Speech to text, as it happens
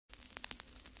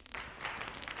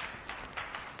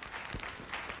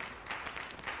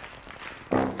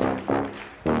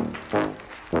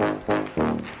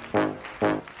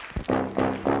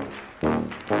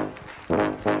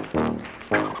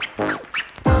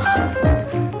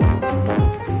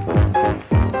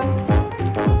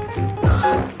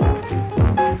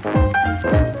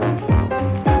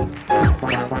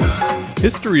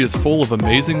History is full of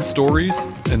amazing stories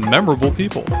and memorable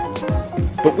people.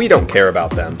 But we don't care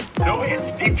about them. No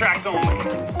hits, deep tracks only.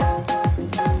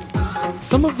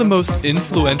 Some of the most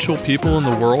influential people in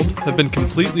the world have been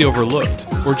completely overlooked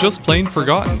or just plain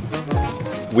forgotten.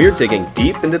 We're digging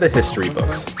deep into the history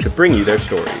books to bring you their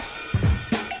stories.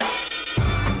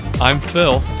 I'm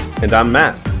Phil. And I'm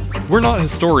Matt. We're not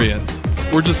historians.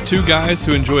 We're just two guys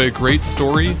who enjoy a great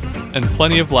story and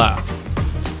plenty of laughs.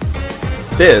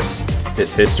 This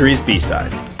is History's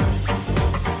B-Side.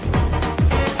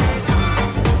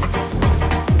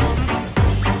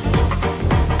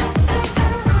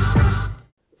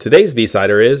 Today's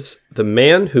B-Sider is The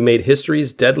Man Who Made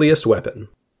History's Deadliest Weapon.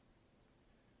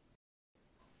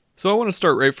 So I want to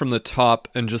start right from the top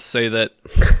and just say that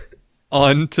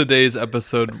on today's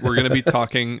episode, we're going to be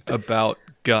talking about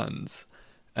guns.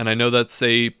 And I know that's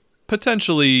a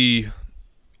potentially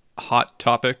hot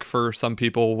topic for some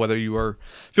people, whether you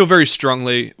feel very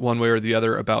strongly one way or the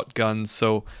other about guns.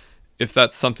 So if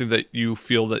that's something that you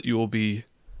feel that you will be,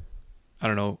 I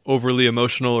don't know, overly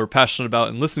emotional or passionate about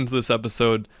and listening to this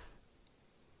episode,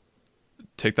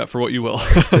 take that for what you will.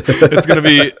 It's going to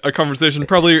be a conversation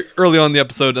probably early on in the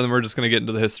episode, and then we're just going to get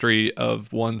into the history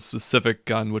of one specific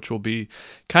gun, which will be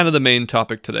kind of the main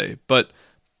topic today. But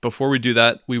before we do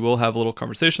that, we will have a little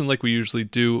conversation like we usually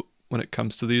do when it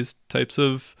comes to these types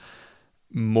of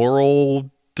moral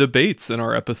debates in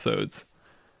our episodes.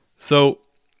 So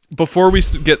before we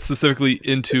get specifically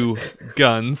into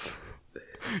guns,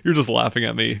 you're just laughing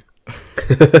at me.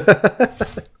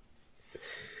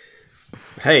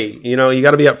 Hey, you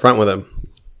got to be upfront with him.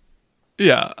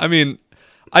 Yeah, I mean,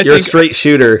 you're a straight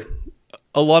shooter.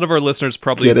 A lot of our listeners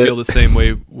probably feel the same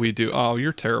way we do. Oh,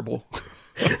 you're terrible.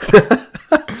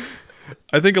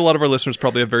 I think a lot of our listeners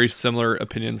probably have very similar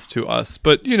opinions to us,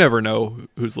 but you never know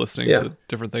who's listening to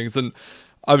different things. And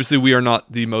obviously we are not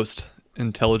the most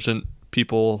intelligent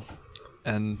people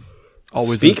and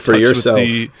always speak for yourself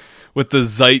with the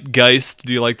zeitgeist.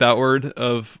 Do you like that word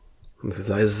of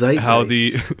how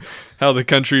the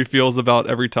country feels about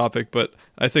every topic? But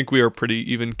I think we are pretty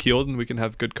even keeled and we can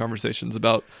have good conversations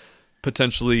about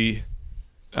potentially,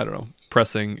 I don't know,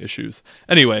 pressing issues.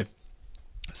 Anyway,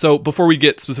 so before we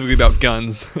get specifically about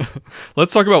guns,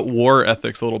 let's talk about war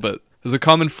ethics a little bit. There's a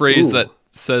common phrase that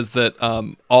says that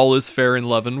all is fair in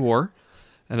love and war.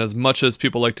 And as much as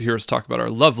people like to hear us talk about our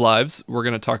love lives, we're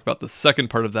going to talk about the second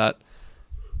part of that.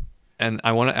 And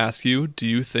I want to ask you, do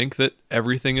you think that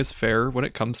everything is fair when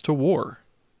it comes to war?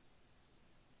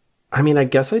 I mean, I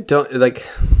guess I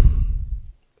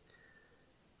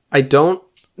don't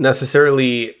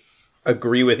necessarily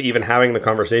agree with even having the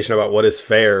conversation about what is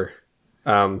fair.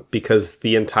 Because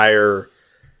the entire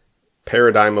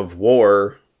paradigm of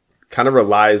war kind of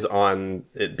relies on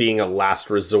it being a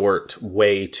last resort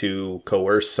way to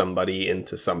coerce somebody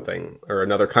into something or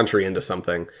another country into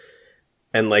something.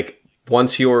 And like,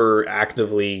 once you're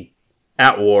actively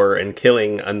at war and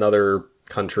killing another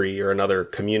country or another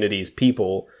community's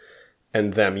people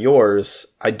and them yours,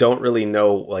 I don't really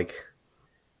know, like,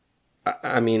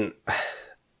 I mean,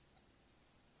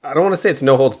 I don't want to say it's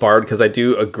no holds barred because I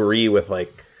do agree with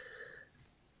like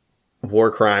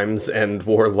war crimes and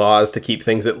war laws to keep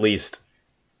things at least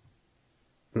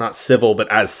not civil,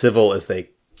 but as civil as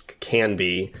they can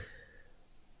be.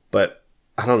 But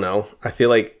I don't know. I feel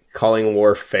like calling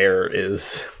war fair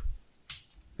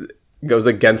goes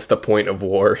against the point of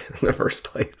war in the first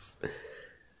place.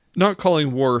 Not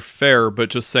calling war fair, but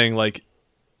just saying like,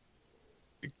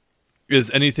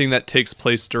 is anything that takes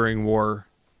place during war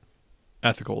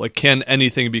ethical? Like, can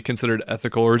anything be considered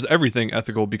ethical, or is everything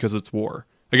ethical because it's war?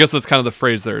 I guess that's kind of the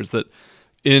phrase there, is that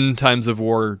in times of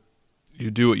war, you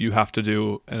do what you have to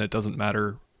do, and it doesn't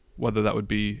matter whether that would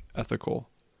be ethical.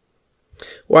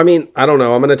 Well, I mean, I don't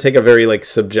know. I'm going to take a very like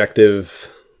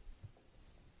subjective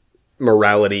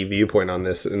morality viewpoint on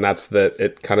this, and that's that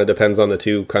it kind of depends on the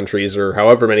two countries, or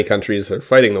however many countries are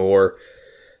fighting the war,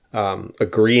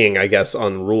 agreeing, I guess,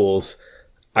 on rules.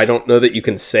 I don't know that you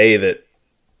can say that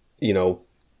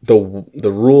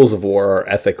the rules of war are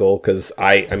ethical, because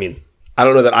I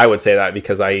don't know that I would say that,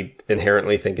 because I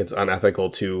inherently think it's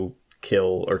unethical to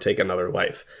kill or take another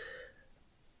life,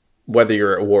 whether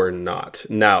you're at war or not.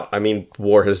 Now, I mean,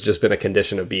 war has just been a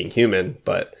condition of being human,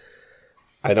 but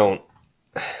I don't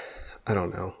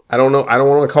know. I don't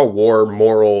want to call war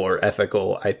moral or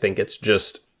ethical. I think it's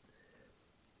just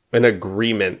an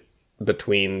agreement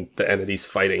between the entities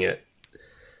fighting it.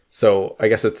 So I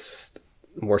guess it's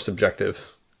more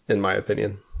subjective, in my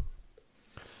opinion.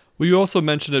 Well, you also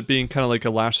mentioned it being kind of like a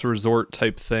last resort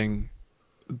type thing.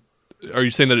 Are you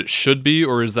saying that it should be,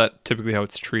 or is that typically how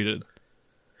it's treated?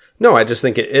 No, I just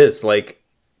think it is. Like,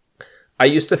 I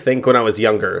used to think when I was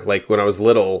younger, like when I was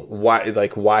little,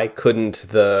 why couldn't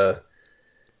the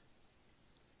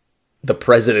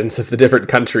presidents of the different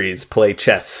countries play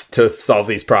chess to solve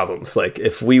these problems? Like,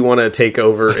 if we want to take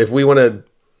over, if we want to,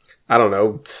 I don't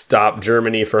know, stop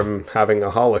Germany from having a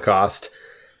Holocaust,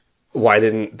 why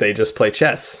didn't they just play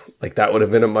chess? Like, that would have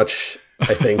been a much,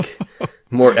 I think,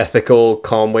 more ethical,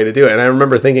 calm way to do it. And I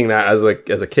remember thinking that as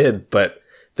a kid, but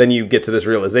then you get to this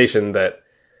realization that,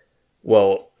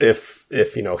 well, if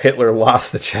Hitler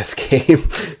lost the chess game,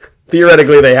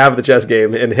 theoretically they have the chess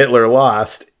game, and Hitler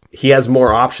lost, he has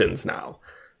more options now.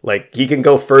 Like, he can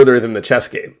go further than the chess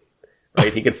game,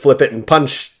 right? He could flip it and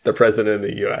punch the president of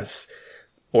the U.S.,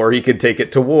 or he could take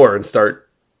it to war and start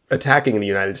attacking the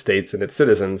United States and its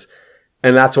citizens.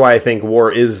 And that's why I think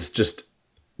war is just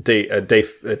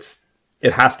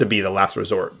it has to be the last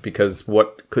resort, because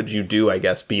what could you do, I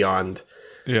guess, beyond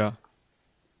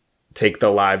take the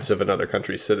lives of another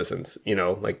country's citizens,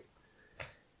 like.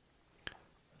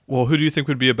 Well, who do you think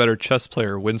would be a better chess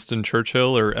player, Winston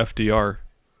Churchill or FDR?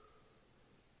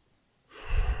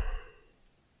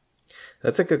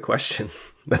 That's a good question.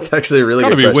 That's actually a really good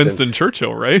question. Gotta be Winston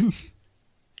Churchill, right?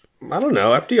 I don't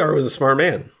know. FDR was a smart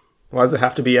man. Why does it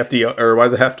have to be FDR, or why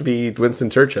does it have to be Winston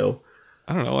Churchill?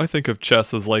 I don't know. I think of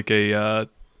chess as like a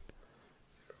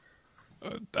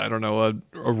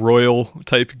royal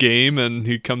type game, and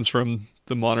he comes from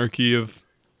the monarchy of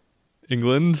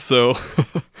England, so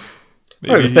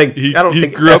maybe I don't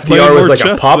think FDR was like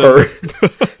a pauper.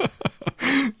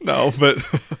 No, but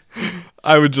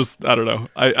I don't know.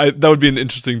 I that would be an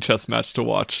interesting chess match to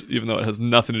watch, even though it has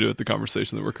nothing to do with the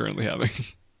conversation that we're currently having.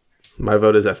 My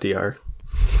vote is FDR.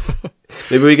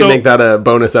 Maybe we can make that a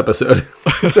bonus episode.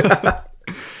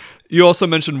 You also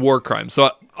mentioned war crimes. So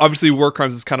obviously war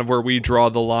crimes is kind of where we draw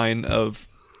the line of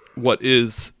what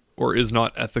is or is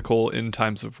not ethical in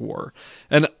times of war.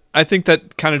 And I think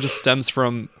that kind of just stems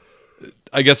from,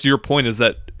 I guess your point is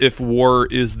that if war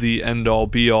is the end all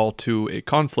be all to a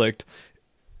conflict,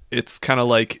 it's kind of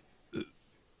like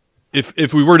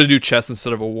if we were to do chess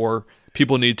instead of a war,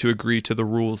 people need to agree to the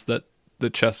rules that the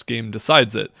chess game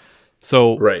decides it.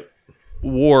 So right.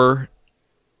 War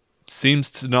seems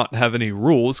to not have any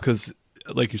rules because,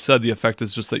 like you said, the effect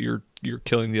is just that you're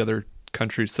killing the other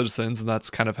country's citizens, and that's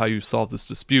kind of how you solve this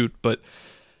dispute. But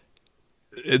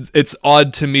it's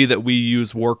odd to me that we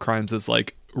use war crimes as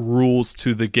like rules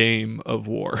to the game of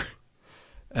war.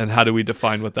 And how do we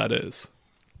define what that is?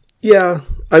 Yeah,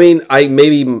 I mean, I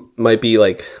maybe might be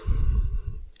like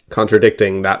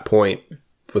contradicting that point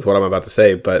with what I'm about to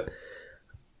say, but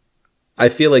I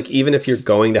feel like even if you're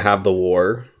going to have the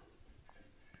war,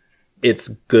 it's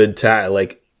good to,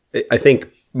 like, I think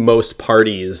most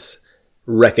parties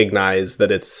recognize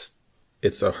that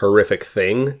it's a horrific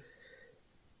thing,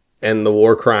 and the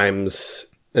war crimes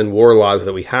and war laws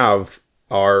that we have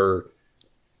are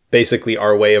basically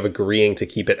our way of agreeing to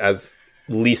keep it as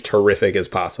least horrific as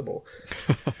possible.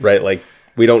 Right? Like,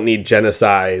 we don't need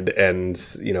genocide and,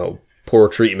 poor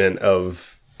treatment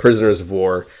of prisoners of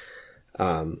war.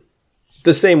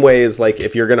 The same way as, like,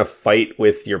 if you're going to fight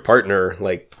with your partner,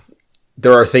 like,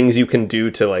 there are things you can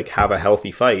do to, like, have a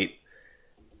healthy fight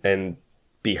and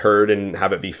be heard and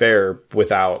have it be fair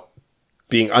without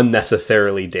being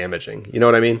unnecessarily damaging. You know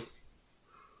what I mean?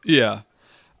 Yeah.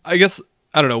 I guess,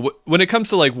 I don't know. When it comes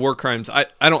to, like, war crimes, I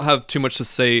don't have too much to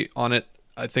say on it.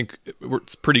 I think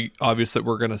it's pretty obvious that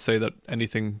we're going to say that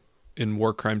anything in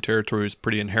war crime territory is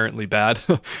pretty inherently bad.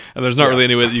 And there's not really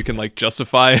any way that you can, like,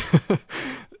 justify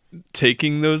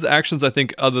taking those actions, I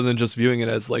think, other than just viewing it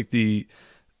as like the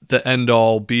end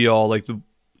all be all, like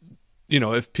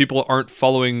if people aren't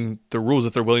following the rules,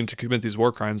 if they're willing to commit these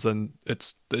war crimes, then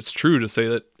it's true to say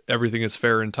that everything is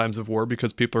fair in times of war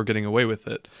because people are getting away with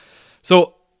it.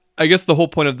 So I guess the whole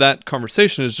point of that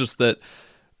conversation is just that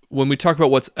when we talk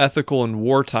about what's ethical in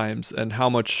war times and how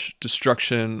much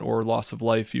destruction or loss of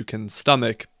life you can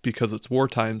stomach because it's war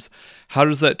times, how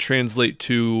does that translate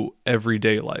to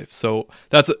everyday life? So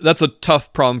that's a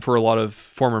tough problem for a lot of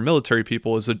former military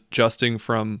people, is adjusting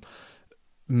from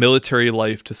military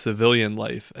life to civilian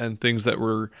life, and things that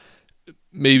were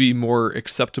maybe more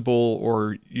acceptable,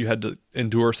 or you had to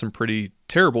endure some pretty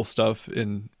terrible stuff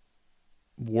in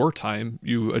wartime,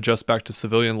 you adjust back to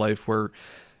civilian life where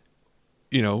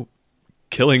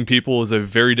killing people is a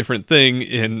very different thing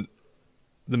in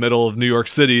the middle of New York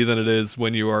City than it is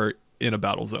when you are in a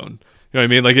battle zone. You know what I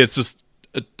mean? Like, it's just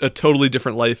a totally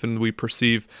different life, and we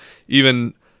perceive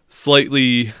even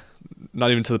slightly,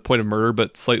 not even to the point of murder,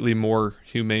 but slightly more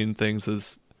humane things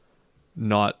as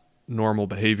not normal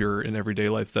behavior in everyday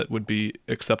life that would be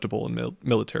acceptable in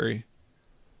military.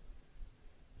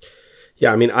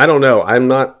 Yeah, I mean, I don't know. I'm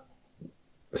not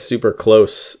super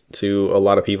close to a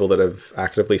lot of people that have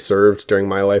actively served during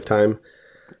my lifetime.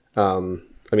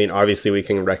 I mean, obviously we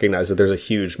can recognize that there's a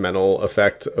huge mental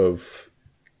effect of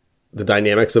the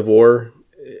dynamics of war,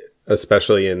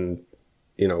 especially in,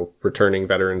 returning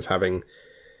veterans having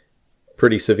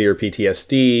pretty severe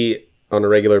PTSD on a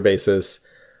regular basis.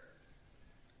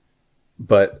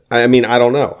 But I mean, I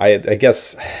don't know. I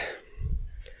guess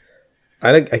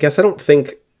I don't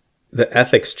think the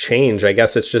ethics change. I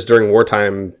guess it's just during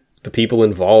wartime, the people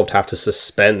involved have to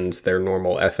suspend their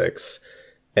normal ethics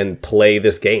and play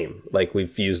this game. Like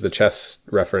we've used the chess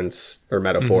reference or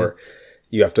metaphor.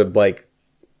 You have to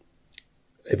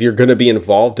if you're going to be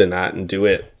involved in that and do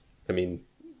it, I mean,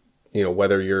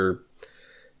 whether you're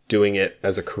doing it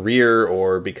as a career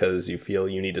or because you feel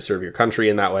you need to serve your country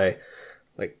in that way,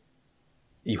 like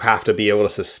you have to be able to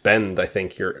suspend, I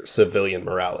think, your civilian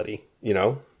morality,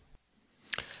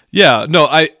 Yeah, no,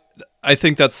 I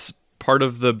think that's part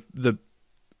of the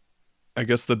I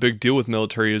guess the big deal with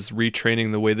military is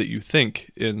retraining the way that you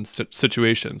think in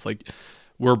situations. Like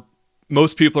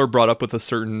most people are brought up with a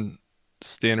certain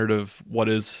standard of what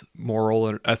is moral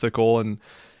and ethical, and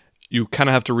you kind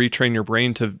of have to retrain your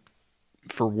brain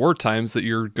for war times that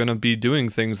you're going to be doing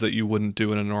things that you wouldn't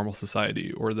do in a normal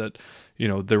society, or that,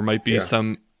 there might be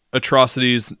some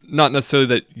atrocities, not necessarily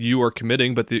that you are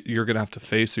committing, but that you're going to have to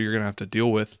face or you're going to have to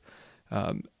deal with.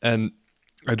 And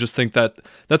I just think that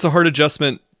that's a hard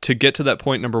adjustment to get to that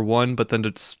point, number one, but then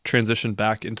to transition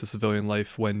back into civilian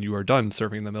life when you are done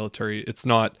serving in the military. It's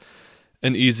not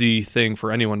an easy thing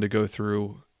for anyone to go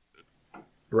through,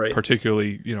 right?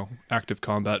 Particularly, active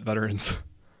combat veterans.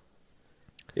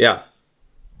 Yeah.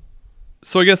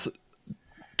 So I guess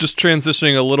just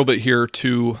transitioning a little bit here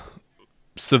to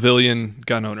civilian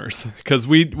gun owners, because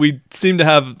we seem to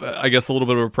have, I guess, a little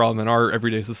bit of a problem in our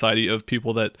everyday society of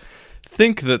people that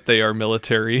think that they are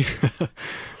military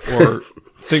or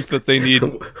think that they need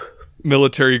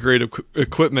military grade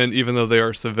equipment even though they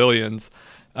are civilians.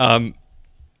 I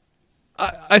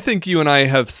think you and I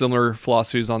have similar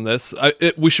philosophies on this.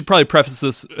 We should probably preface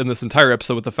this in this entire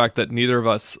episode with the fact that neither of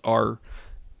us are,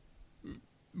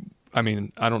 I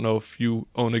mean, I don't know if you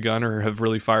own a gun or have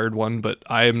really fired one, but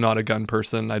I am not a gun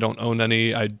person. I don't own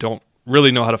any. I don't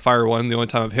really know how to fire one. The only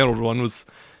time I've handled one was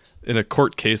in a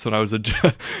court case when I was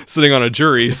sitting on a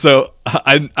jury. So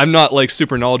I'm not like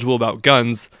super knowledgeable about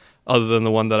guns other than the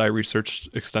one that I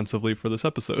researched extensively for this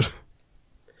episode.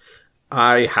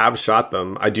 I have shot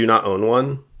them. I do not own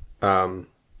one.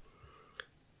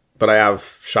 But I have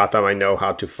shot them. I know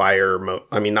how to fire.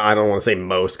 I mean, I don't want to say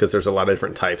most because there's a lot of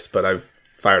different types, but I've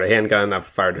fired a handgun, I've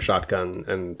fired a shotgun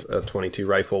and a .22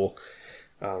 rifle.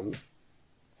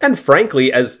 And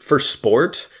frankly, as for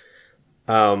sport,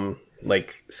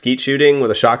 like skeet shooting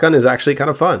with a shotgun is actually kind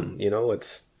of fun.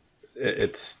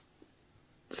 It's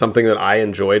something that I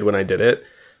enjoyed when I did it.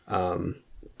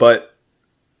 But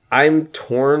I'm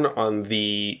torn on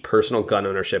the personal gun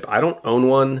ownership. I don't own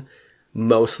one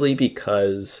mostly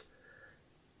because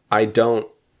I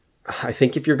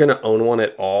think if you're going to own one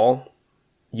at all,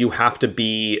 you have to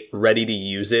be ready to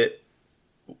use it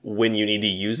when you need to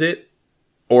use it,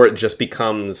 or it just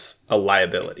becomes a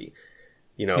liability.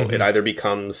 It either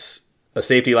becomes a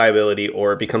safety liability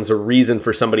or it becomes a reason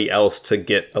for somebody else to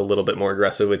get a little bit more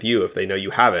aggressive with you if they know you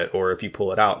have it or if you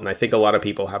pull it out. And I think a lot of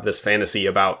people have this fantasy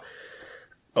about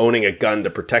owning a gun to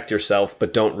protect yourself,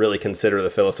 but don't really consider the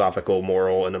philosophical,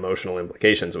 moral, and emotional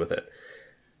implications with it.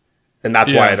 And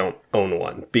that's why I don't own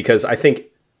one, because I think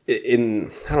I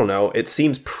don't know, it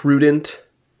seems prudent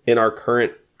in our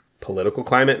current political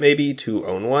climate maybe to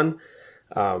own one.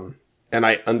 And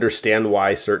I understand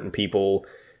why certain people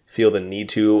feel the need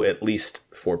to, at least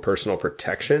for personal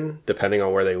protection, depending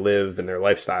on where they live and their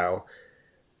lifestyle.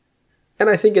 And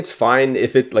I think it's fine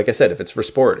if like I said, if it's for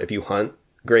sport. If you hunt,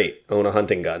 great, own a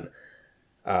hunting gun.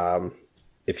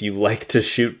 If you like to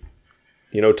shoot,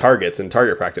 targets in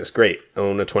target practice, great,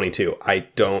 own a .22.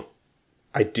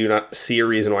 I do not see a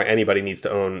reason why anybody needs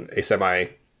to own a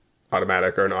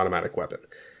semi-automatic or an automatic weapon.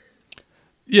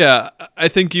 Yeah, I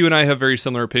think you and I have very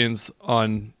similar opinions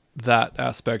on that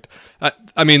aspect.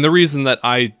 I mean, the reason that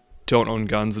I don't own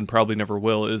guns and probably never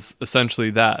will is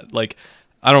essentially that. Like,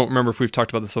 I don't remember if we've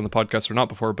talked about this on the podcast or not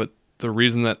before, but the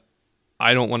reason that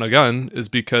I don't want a gun is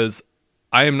because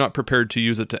I am not prepared to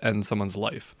use it to end someone's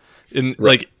life.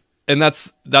 And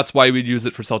that's why we'd use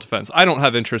it for self-defense. I don't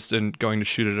have interest in going to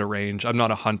shoot at a range. I'm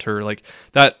not a hunter like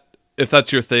that. If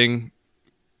that's your thing,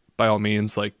 by all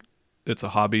means, like, it's a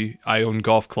hobby. I own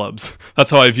golf clubs.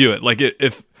 That's how I view it. Like,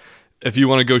 if you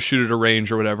want to go shoot at a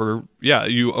range or whatever, yeah,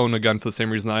 you own a gun for the same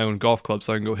reason I own golf clubs,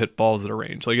 so I can go hit balls at a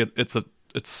range. Like,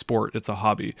 it's sport. It's a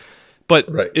hobby. But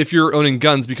Right. if you're owning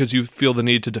guns because you feel the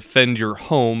need to defend your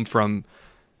home from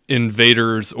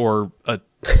invaders or a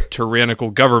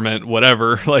tyrannical government,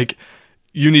 whatever, like,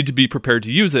 you need to be prepared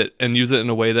to use it and use it in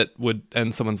a way that would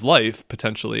end someone's life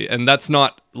potentially. And that's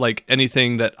not like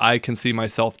anything that I can see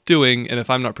myself doing. And if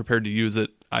I'm not prepared to use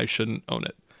it, I shouldn't own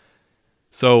it.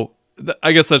 So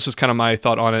I guess that's just kind of my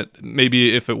thought on it.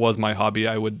 Maybe if it was my hobby,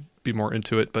 I would be more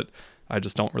into it, but I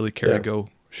just don't really care to go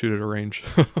shoot at a range.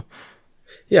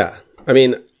 Yeah. I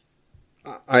mean,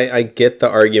 I get the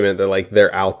argument that like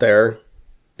they're out there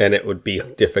and it would be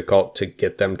difficult to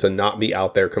get them to not be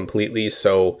out there completely.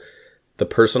 So the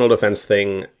personal defense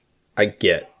thing, I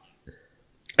get.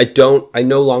 I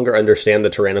no longer understand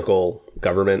the tyrannical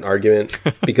government argument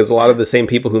because a lot of the same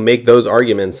people who make those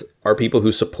arguments are people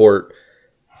who support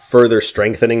further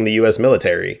strengthening the U.S.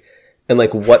 military. And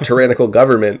like, what tyrannical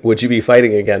government would you be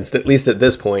fighting against, at least at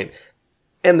this point?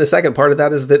 And the second part of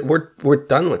that is that we're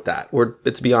done with that.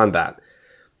 It's beyond that.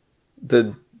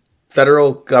 The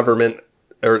federal government,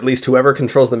 or at least whoever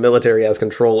controls the military, has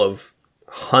control of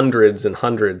hundreds and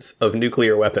hundreds of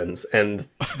nuclear weapons, and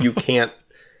you can't.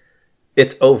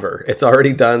 It's over. It's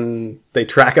already done. They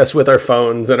track us with our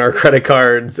phones and our credit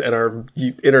cards and our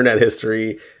internet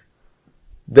history.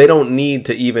 They don't need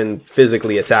to even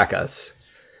physically attack us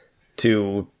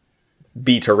to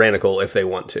be tyrannical if they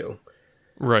want to.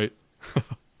 Right.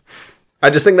 I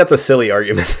just think that's a silly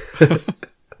argument.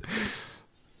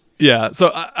 Yeah.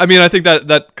 So, I mean, I think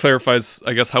that clarifies,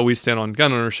 I guess, how we stand on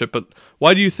gun ownership. But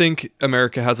why do you think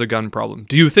America has a gun problem?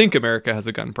 Do you think America has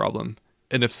a gun problem?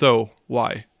 And if so,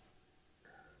 why?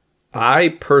 I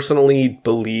personally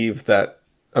believe that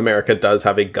America does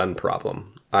have a gun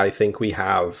problem. I think we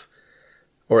have,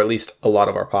 or at least a lot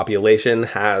of our population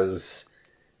has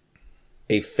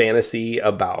a fantasy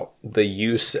about the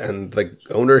use and the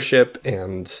ownership,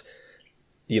 and,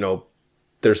 you know,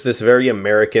 there's this very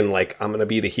American, like, I'm going to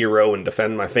be the hero and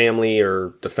defend my family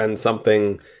or defend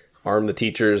something, arm the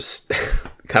teachers,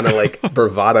 kind of like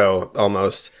bravado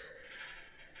almost.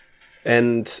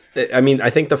 And I mean, I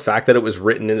think the fact that it was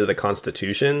written into the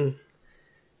Constitution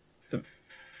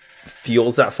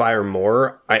fuels that fire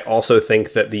more. I also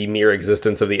think that the mere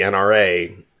existence of the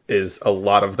NRA is a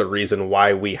lot of the reason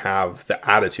why we have the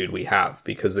attitude we have,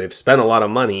 because they've spent a lot of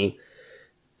money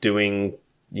doing,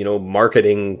 you know,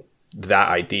 marketing that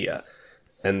idea.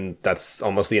 And that's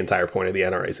almost the entire point of the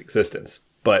NRA's existence.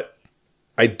 But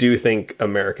I do think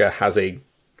America has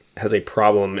a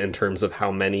problem in terms of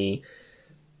how many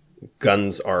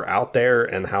guns are out there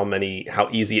and how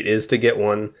easy it is to get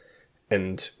one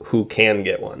and who can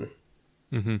get one.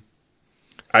 Mm-hmm.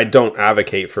 I don't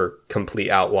advocate for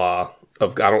complete outlaw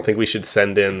of, I don't think we should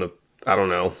send in I don't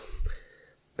know,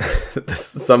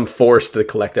 some force to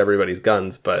collect everybody's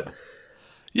guns, but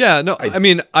yeah, no, I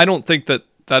mean, I don't think that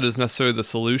is necessarily the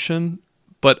solution,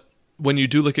 but when you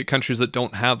do look at countries that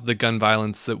don't have the gun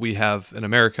violence that we have in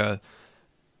America,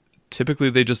 typically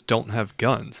they just don't have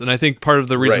guns. And I think part of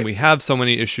the reason we have so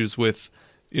many issues with,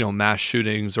 you know, mass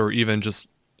shootings or even just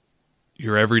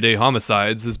your everyday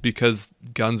homicides is because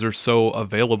guns are so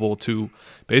available to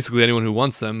basically anyone who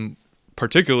wants them,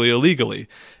 particularly illegally.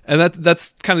 And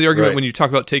that's kind of the argument when you talk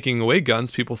about taking away guns.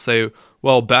 People say,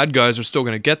 well, bad guys are still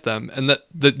going to get them. And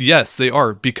that yes, they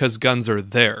are, because guns are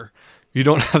there. You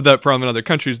don't have that problem in other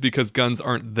countries because guns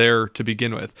aren't there to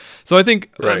begin with. So I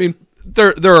think, I mean,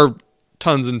 there are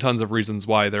tons and tons of reasons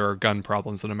why there are gun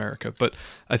problems in America. But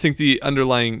I think the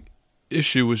underlying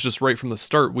issue was just right from the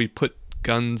start. We put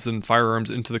guns and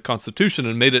firearms into the Constitution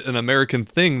and made it an American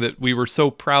thing, that we were so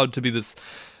proud to be this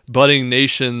budding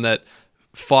nation that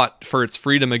fought for its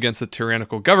freedom against a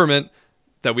tyrannical government,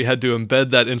 that we had to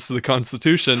embed that into the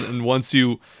Constitution. And once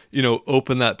you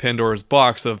open that Pandora's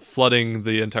box of flooding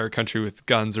the entire country with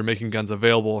guns or making guns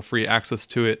available, free access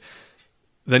to it,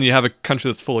 then you have a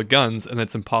country that's full of guns and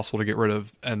it's impossible to get rid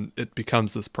of, and it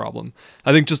becomes this problem.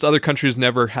 I think just other countries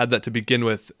never had that to begin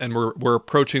with, and we're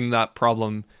approaching that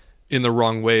problem in the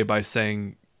wrong way by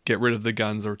saying get rid of the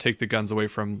guns or take the guns away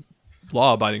from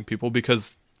law-abiding people,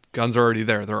 because guns are already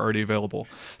there. They're already available.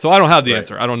 So I don't have the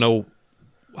answer. I don't know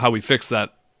how we fix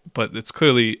that, but it's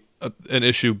clearly an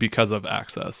issue because of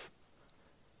access.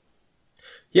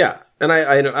 Yeah, and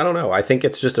I don't know. I think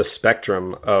it's just a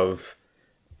spectrum of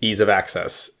ease of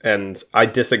access, and I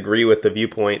disagree with the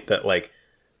viewpoint that, like,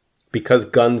 because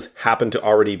guns happen to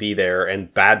already be there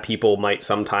and bad people might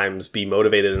sometimes be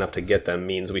motivated enough to get them,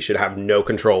 means we should have no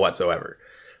control whatsoever.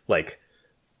 Like,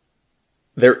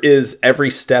 there is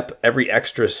every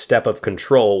extra step of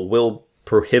control will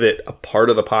prohibit a part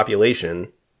of the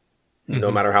population,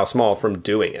 no matter how small, from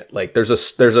doing it. Like there's a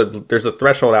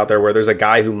threshold out there where there's a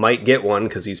guy who might get one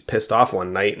because he's pissed off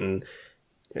one night and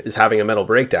is having a mental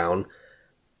breakdown,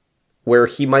 where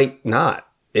he might not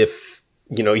if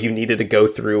you needed to go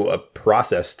through a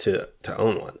process to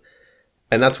own one.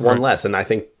 And that's one less. And I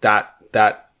think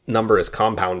that number is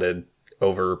compounded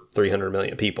over 300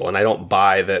 million people. And I don't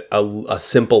buy that a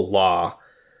simple law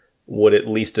would at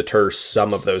least deter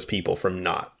some of those people from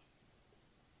not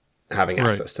having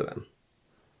access to them.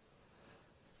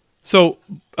 So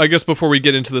I guess before we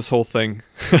get into this whole thing,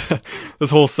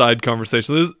 this whole side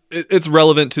conversation, it's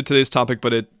relevant to today's topic,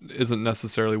 but it isn't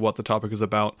necessarily what the topic is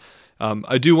about.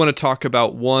 I do want to talk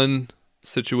about one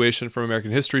situation from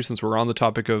American history, since we're on the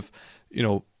topic of,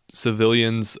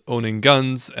 civilians owning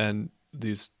guns and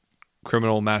these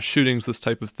criminal mass shootings, this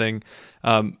type of thing.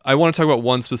 I want to talk about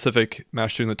one specific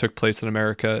mass shooting that took place in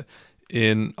America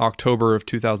in October of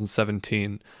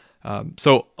 2017.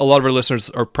 So a lot of our listeners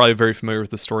are probably very familiar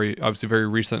with the story, obviously very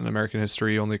recent in American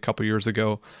history, only a couple years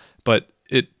ago, but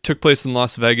it took place in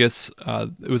Las Vegas.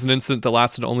 It was an incident that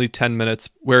lasted only 10 minutes,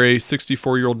 where a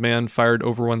 64-year-old man fired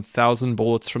over 1,000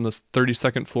 bullets from the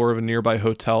 32nd floor of a nearby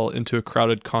hotel into a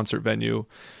crowded concert venue,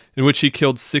 in which he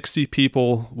killed 60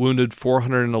 people, wounded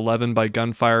 411 by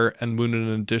gunfire, and wounded an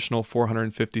additional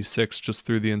 456 just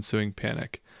through the ensuing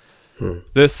panic.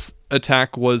 This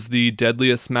attack was the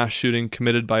deadliest mass shooting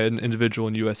committed by an individual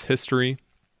in U.S. history,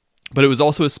 but it was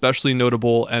also especially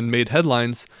notable and made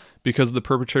headlines because of the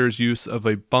perpetrator's use of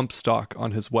a bump stock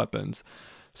on his weapons.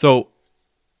 So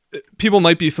people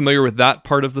might be familiar with that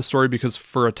part of the story, because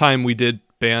for a time we did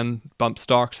ban bump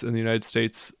stocks in the United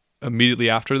States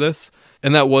immediately after this.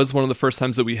 And that was one of the first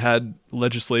times that we had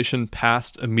legislation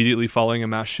passed immediately following a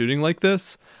mass shooting like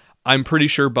this. I'm pretty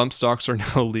sure bump stocks are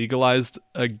now legalized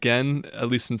again, at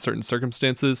least in certain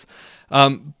circumstances.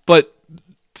 But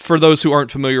for those who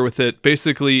aren't familiar with it,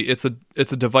 basically it's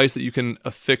a device that you can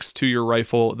affix to your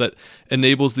rifle that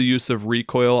enables the use of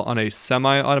recoil on a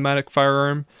semi-automatic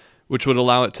firearm, which would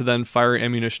allow it to then fire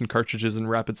ammunition cartridges in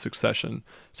rapid succession.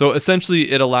 So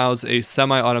essentially it allows a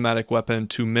semi-automatic weapon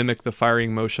to mimic the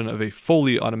firing motion of a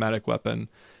fully automatic weapon,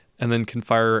 and then can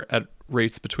fire at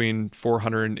rates between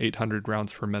 400 and 800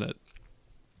 rounds per minute.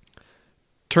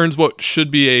 Turns what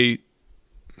should be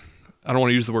I don't want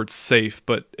to use the word safe,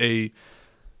 but a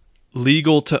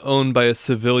legal to own by a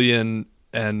civilian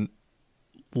and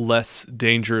less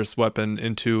dangerous weapon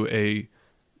into a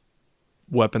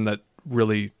weapon that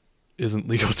really isn't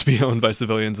legal to be owned by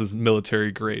civilians, is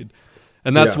military grade.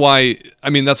 And that's why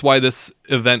this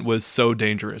event was so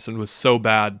dangerous and was so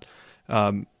bad.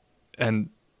 And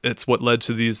it's what led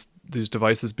to these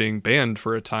devices being banned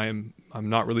for a time. I'm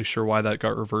not really sure why that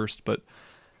got reversed, but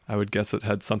I would guess it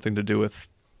had something to do with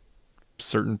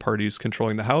certain parties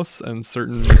controlling the House and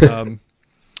certain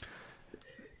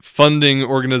funding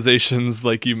organizations,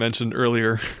 like you mentioned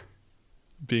earlier,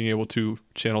 being able to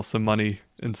channel some money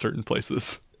in certain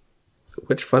places.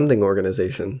 Which funding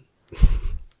organization?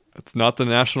 It's not the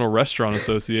National Restaurant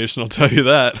Association, I'll tell you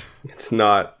that. It's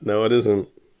not. No, it isn't.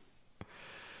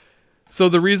 So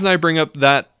the reason I bring up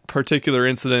that particular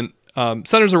incident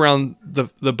centers around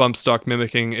the bump stock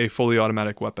mimicking a fully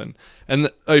automatic weapon. And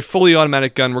a fully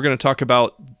automatic gun, we're going to talk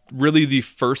about really the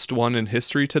first one in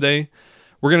history today.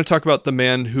 We're going to talk about the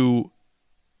man who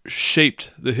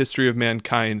shaped the history of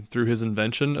mankind through his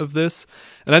invention of this.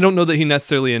 And I don't know that he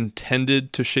necessarily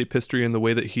intended to shape history in the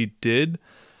way that he did,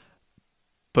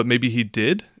 but maybe he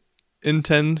did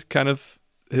intend kind of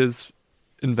his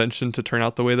invention to turn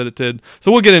out the way that it did.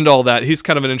 So we'll get into all that. He's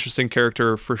kind of an interesting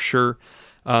character for sure.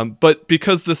 But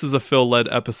because this is a Phil-led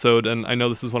episode, and I know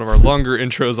this is one of our longer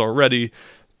intros already,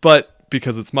 but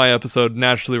because it's my episode,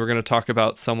 naturally we're going to talk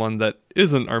about someone that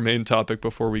isn't our main topic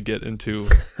before we get into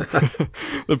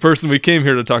the person we came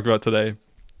here to talk about today.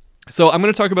 So I'm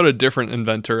going to talk about a different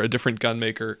inventor, a different gun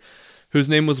maker, whose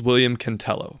name was William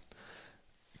Cantello.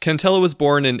 Cantello was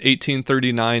born in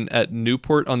 1839 at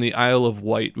Newport on the Isle of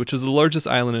Wight, which is the largest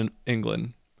island in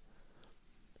England.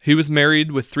 He was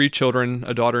married with 3 children,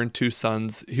 a daughter and 2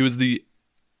 sons. He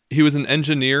was an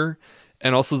engineer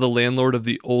and also the landlord of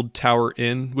the Old Tower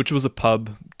Inn, which was a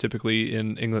pub. Typically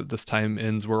in England at this time,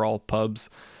 inns were all pubs.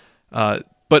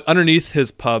 But underneath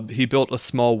his pub, he built a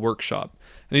small workshop.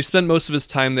 And he spent most of his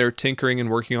time there tinkering and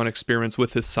working on experiments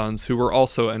with his sons, who were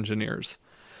also engineers.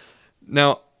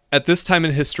 Now, at this time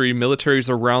in history, militaries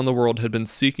around the world had been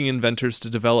seeking inventors to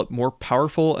develop more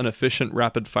powerful and efficient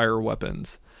rapid-fire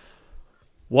weapons.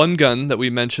 One gun that we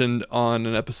mentioned on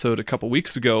an episode a couple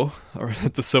weeks ago, or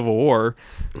at the Civil War,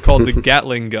 called the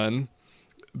Gatling gun,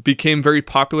 became very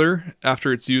popular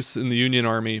after its use in the Union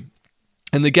Army.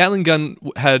 And the Gatling gun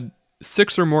had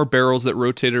 6 or more barrels that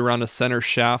rotated around a center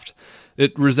shaft.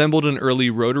 It resembled an early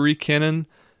rotary cannon,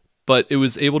 but it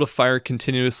was able to fire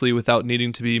continuously without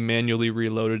needing to be manually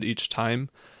reloaded each time.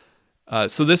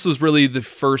 So this was really the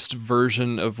first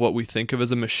version of what we think of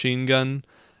as a machine gun.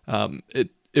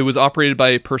 It was operated by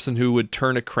a person who would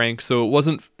turn a crank, so it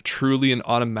wasn't truly an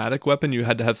automatic weapon. You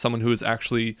had to have someone who was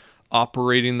actually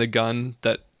operating the gun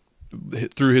that,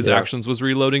 through his actions, was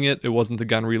reloading it. It wasn't the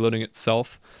gun reloading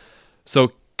itself.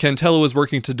 So Cantello was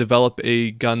working to develop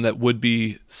a gun that would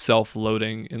be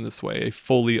self-loading in this way, a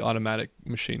fully automatic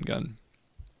machine gun.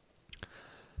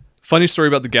 Funny story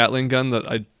about the Gatling gun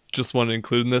that I just wanted to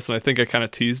include in this, and I think I kind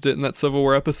of teased it in that Civil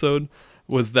War episode,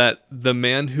 was that the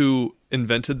man who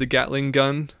invented the Gatling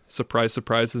gun, surprise,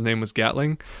 surprise, his name was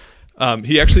Gatling,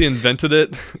 he actually invented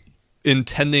it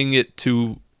intending it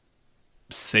to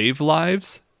save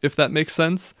lives, if that makes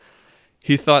sense.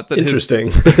 He thought that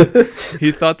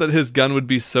he thought that his gun would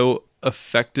be so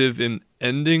effective in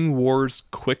ending wars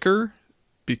quicker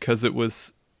because it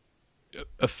was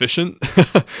efficient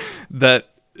that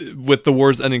with the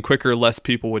wars ending quicker, less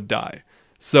people would die.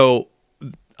 So,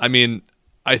 I mean,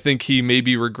 I think he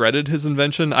maybe regretted his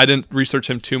invention. I didn't research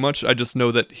him too much. I just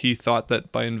know that he thought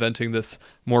that by inventing this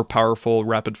more powerful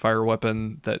rapid fire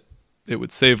weapon that it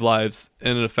would save lives,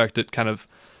 and in effect it kind of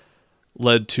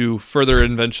led to further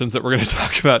inventions that we're going to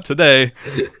talk about today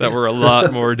that were a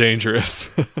lot more dangerous.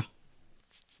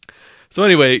 So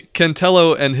anyway,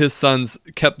 Cantello and his sons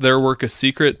kept their work a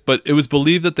secret, but it was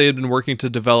believed that they had been working to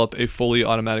develop a fully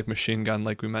automatic machine gun,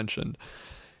 like we mentioned.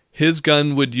 His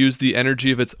gun would use the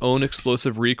energy of its own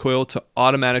explosive recoil to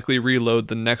automatically reload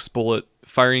the next bullet,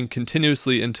 firing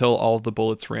continuously until all of the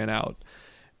bullets ran out.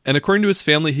 And according to his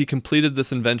family, he completed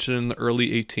this invention in the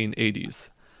early 1880s.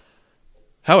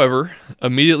 However,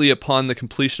 immediately upon the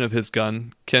completion of his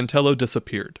gun, Cantello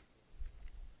disappeared.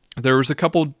 There was a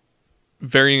couple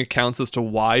varying accounts as to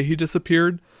why he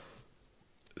disappeared.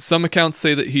 Some accounts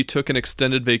say that he took an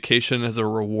extended vacation as a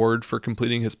reward for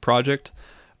completing his project.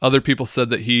 Other people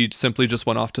said that he simply just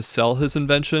went off to sell his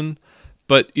invention.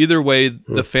 But either way,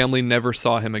 the family never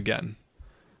saw him again.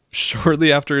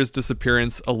 Shortly after his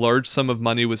disappearance, a large sum of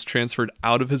money was transferred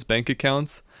out of his bank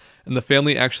accounts, and the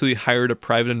family actually hired a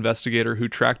private investigator who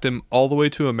tracked him all the way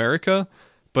to America,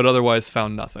 but otherwise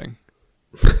found nothing.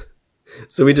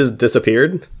 So he just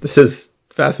disappeared? This is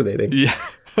fascinating. Yeah,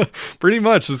 pretty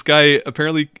much. This guy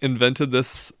apparently invented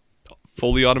this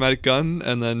fully automatic gun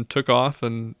and then took off,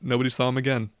 and nobody saw him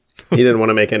again. He didn't want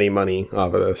to make any money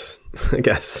off of this, I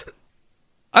guess.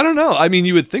 I don't know. I mean,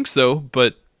 you would think so,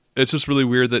 but it's just really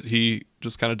weird that he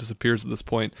just kind of disappears at this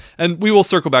point. And we will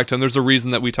circle back to him. There's a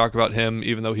reason that we talk about him,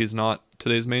 even though he's not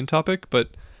today's main topic. But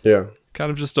yeah,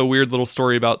 kind of just a weird little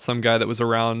story about some guy that was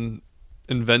around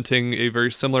inventing a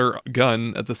very similar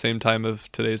gun at the same time of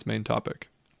today's main topic.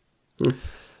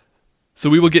 So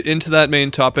we will get into that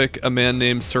main topic, a man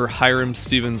named Sir Hiram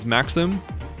Stephens Maxim,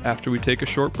 after we take a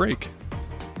short break.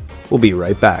 We'll be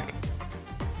right back.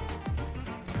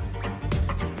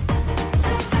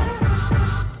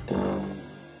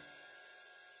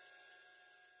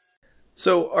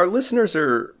 So our listeners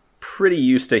are pretty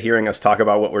used to hearing us talk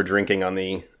about what we're drinking on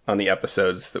the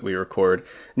episodes that we record.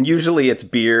 And usually it's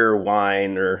beer,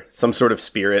 wine, or some sort of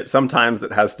spirit. Sometimes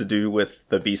that has to do with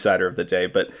the B-sider of the day.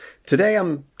 But today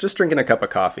I'm just drinking a cup of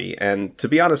coffee. And to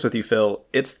be honest with you, Phil,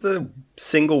 it's the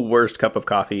single worst cup of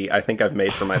coffee I think I've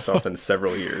made for myself in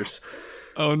several years.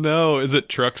 Oh no, is it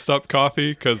truck stop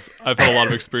coffee? Because I've had a lot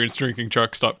of experience drinking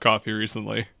truck stop coffee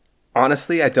recently.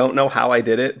 Honestly, I don't know how I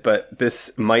did it, but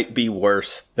this might be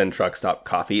worse than truck stop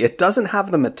coffee. It doesn't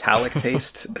have the metallic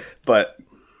taste, but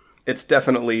it's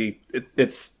definitely,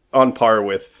 it's on par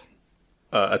with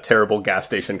a terrible gas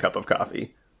station cup of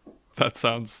coffee. That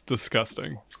sounds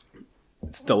disgusting.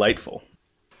 It's delightful.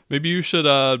 Maybe you should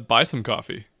buy some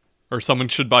coffee, or someone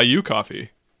should buy you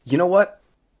coffee. You know what?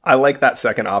 I like that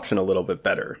second option a little bit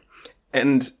better.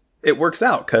 And it works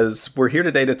out because we're here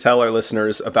today to tell our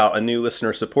listeners about a new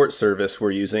listener support service we're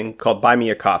using called Buy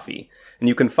Me a Coffee. And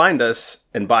you can find us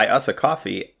and buy us a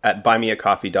coffee at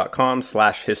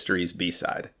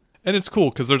buymeacoffee.com/historiesbside. And it's cool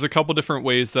because there's a couple different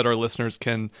ways that our listeners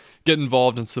can get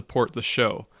involved and support the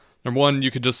show. Number one,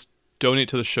 you could just donate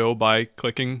to the show by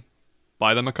clicking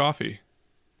Buy Them a Coffee.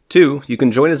 2, you can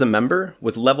join as a member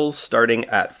with levels starting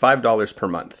at $5 per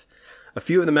month. A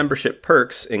few of the membership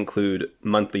perks include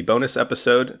monthly bonus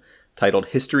episode titled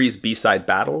History's B-Side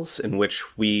Battles, in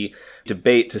which we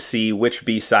debate to see which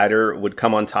B-sider would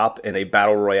come on top in a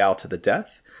battle royale to the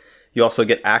death. You also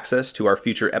get access to our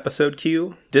future episode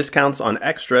queue, discounts on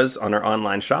extras on our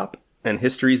online shop, and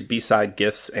History's B-Side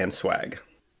gifts and swag.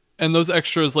 And those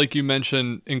extras, like you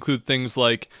mentioned, include things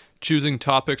like choosing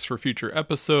topics for future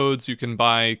episodes. You can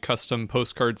buy custom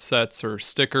postcard sets or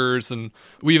stickers. And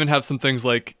we even have some things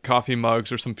like coffee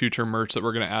mugs or some future merch that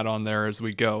we're going to add on there as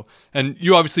we go. And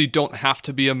you obviously don't have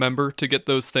to be a member to get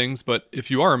those things, but if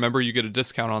you are a member, you get a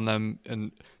discount on them.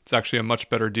 And it's actually a much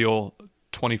better deal,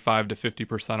 25 to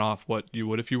 50% off what you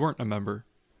would if you weren't a member.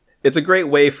 It's a great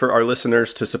way for our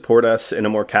listeners to support us in a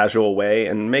more casual way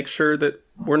and make sure that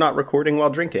we're not recording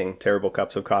while drinking terrible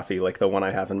cups of coffee like the one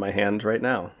I have in my hand right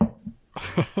now.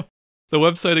 The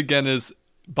website again is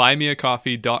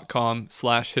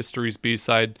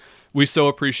buymeacoffee.com/historiesbside. We so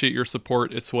appreciate your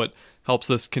support. It's what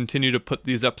helps us continue to put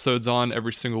these episodes on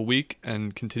every single week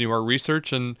and continue our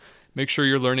research and make sure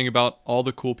you're learning about all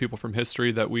the cool people from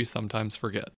history that we sometimes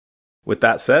forget. With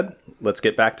that said, let's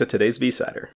get back to today's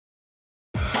B-Sider.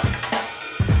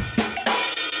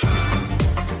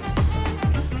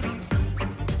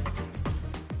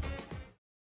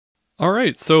 All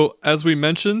right, so as we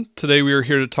mentioned, today we are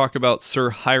here to talk about Sir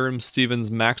Hiram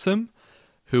Stephens Maxim,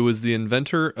 who was the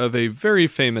inventor of a very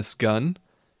famous gun.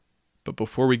 But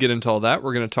before we get into all that,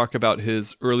 we're going to talk about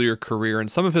his earlier career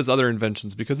and some of his other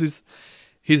inventions, because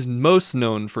he's most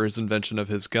known for his invention of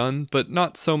his gun, but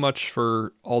not so much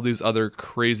for all these other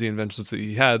crazy inventions that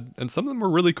he had, and some of them were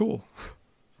really cool.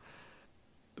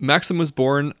 Maxim was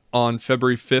born on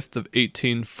February 5th of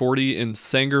 1840 in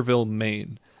Sangerville,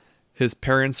 Maine. His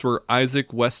parents were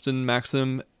Isaac Weston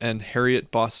Maxim and Harriet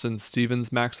Boston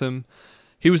Stephens Maxim.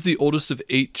 He was the oldest of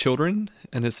 8 children,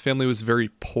 and his family was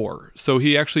very poor. So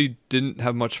he actually didn't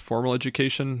have much formal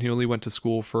education. He only went to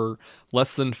school for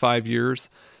less than 5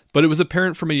 years. But it was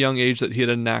apparent from a young age that he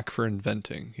had a knack for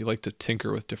inventing. He liked to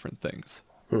tinker with different things.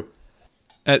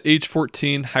 At age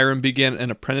 14, Hiram began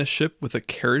an apprenticeship with a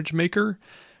carriage maker,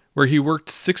 where he worked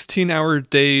 16-hour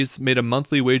days, made a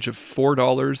monthly wage of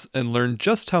 $4, and learned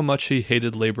just how much he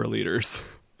hated labor leaders.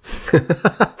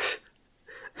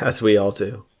 As we all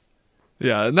do.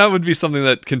 Yeah, and that would be something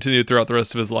that continued throughout the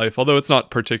rest of his life, although it's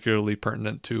not particularly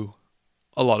pertinent to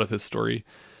a lot of his story.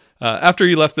 After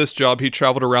he left this job, he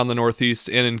traveled around the Northeast,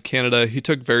 and in Canada, he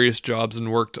took various jobs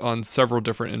and worked on several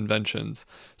different inventions.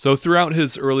 So throughout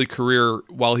his early career,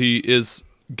 while he is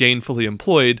gainfully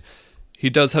employed, he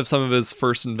does have some of his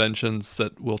first inventions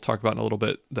that we'll talk about in a little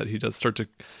bit that he does start to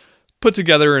put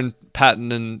together and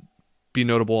patent and be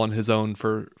notable on his own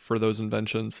for those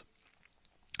inventions.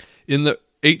 In the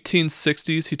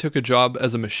 1860s, he took a job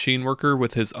as a machine worker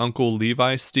with his uncle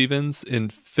Levi Stephens in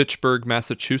Fitchburg,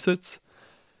 Massachusetts.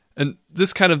 And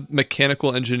this kind of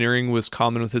mechanical engineering was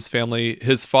common with his family.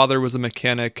 His father was a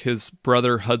mechanic. His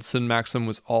brother Hudson Maxim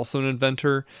was also an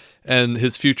inventor. And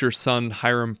his future son,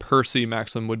 Hiram Percy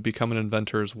Maxim, would become an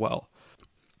inventor as well.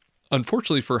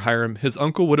 Unfortunately for Hiram, his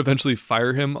uncle would eventually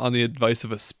fire him on the advice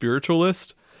of a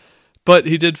spiritualist. But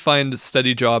he did find a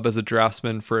steady job as a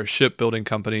draftsman for a shipbuilding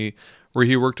company where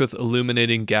he worked with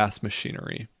illuminating gas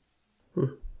machinery.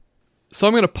 So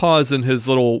I'm going to pause in his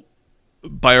little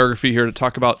biography here to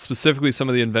talk about specifically some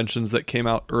of the inventions that came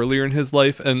out earlier in his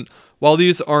life. And while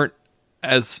these aren't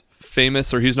as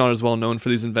famous, or he's not as well known for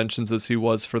these inventions as he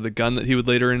was for the gun that he would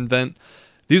later invent,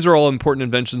 these are all important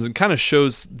inventions and kind of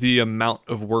shows the amount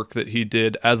of work that he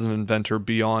did as an inventor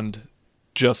beyond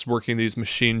just working these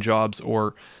machine jobs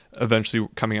or eventually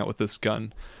coming out with this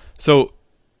gun. So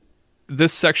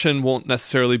this section won't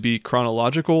necessarily be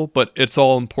chronological, but it's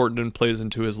all important and plays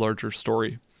into his larger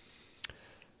story.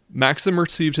 Maxim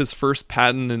received his first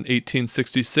patent in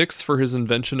 1866 for his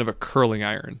invention of a curling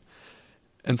iron.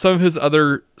 And some of his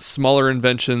other smaller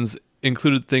inventions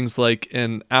included things like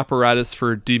an apparatus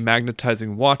for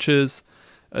demagnetizing watches,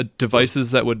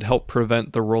 devices that would help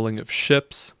prevent the rolling of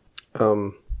ships.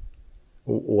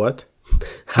 What?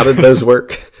 How did those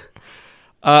work?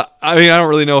 I mean, I don't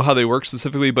really know how they work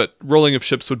specifically, but rolling of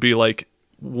ships would be like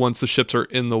once the ships are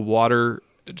in the water,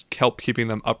 help keeping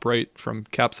them upright from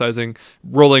capsizing.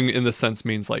 Rolling in the sense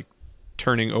means like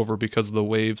turning over because of the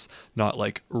waves, not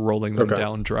like rolling them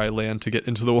down dry land to get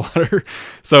into the water.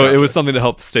 So It was something to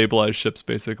help stabilize ships,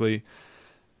 basically.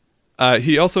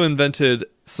 He also invented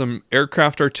some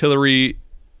aircraft artillery,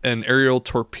 an aerial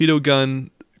torpedo gun,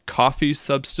 coffee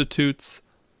substitutes.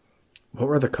 What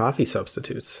were the coffee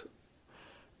substitutes?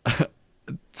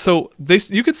 So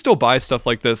you could still buy stuff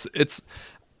like this.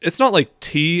 It's not like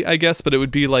tea, I guess, but it would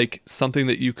be like something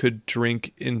that you could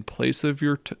drink in place of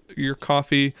your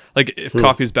coffee. Like if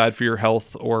coffee is bad for your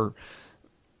health, or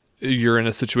you're in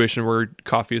a situation where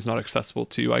coffee is not accessible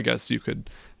to you, I guess you could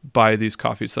buy these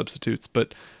coffee substitutes.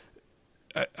 But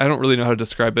I don't really know how to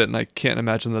describe it, and I can't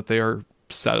imagine that they are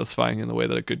satisfying in the way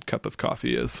that a good cup of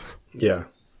coffee is. Yeah.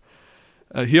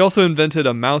 He also invented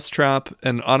a mousetrap,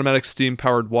 an automatic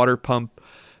steam-powered water pump,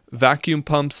 vacuum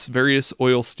pumps, various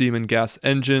oil, steam, and gas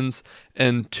engines,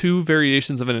 and 2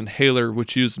 variations of an inhaler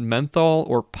which used menthol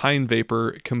or pine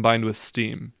vapor combined with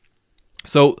steam.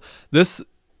 So this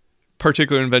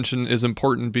particular invention is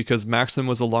important because Maxim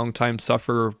was a longtime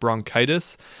sufferer of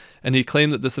bronchitis, and he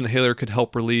claimed that this inhaler could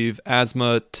help relieve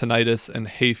asthma, tinnitus, and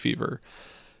hay fever.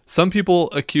 Some people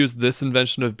accuse this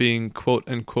invention of being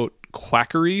quote-unquote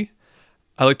quackery.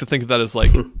 I like to think of that as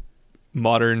like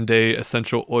modern-day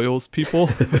essential oils people.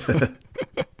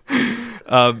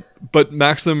 But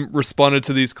Maxim responded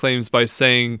to these claims by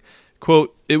saying,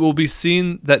 quote, "It will be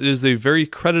seen that it is a very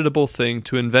creditable thing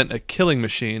to invent a killing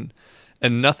machine,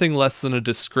 and nothing less than a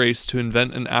disgrace to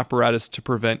invent an apparatus to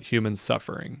prevent human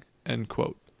suffering," end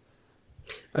quote.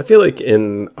 I feel like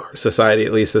in our society,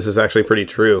 at least, this is actually pretty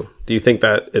true. Do you think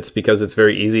that it's because it's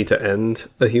very easy to end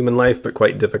a human life, but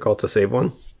quite difficult to save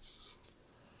one?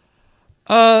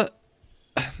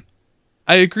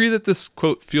 I agree that this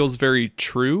quote feels very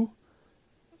true.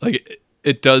 Like,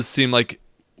 it does seem like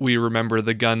we remember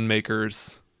the gun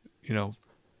makers,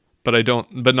 but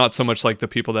not so much like the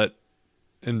people that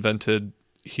invented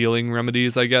healing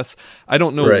remedies, I guess. I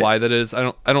don't know why that is.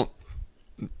 I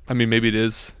mean, maybe it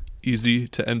is easy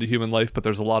to end a human life, but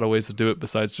there's a lot of ways to do it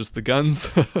besides just the guns.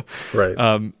 Right.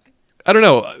 I don't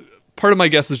know. Part of my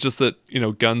guess is just that,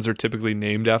 guns are typically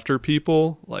named after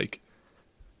people, like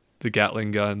the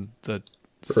Gatling gun, the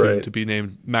soon to be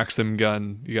named Maxim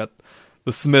gun. You got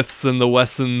the Smiths and the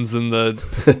Wessons and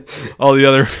all the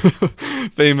other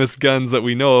famous guns that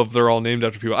we know of. They're all named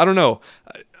after people. I don't know.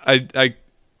 I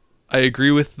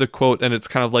agree with the quote, and it's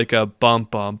kind of like a bum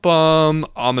bum bum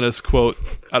ominous quote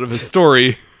out of his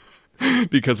story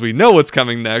because we know what's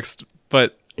coming next.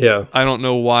 But yeah, I don't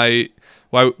know why.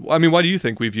 I mean, why do you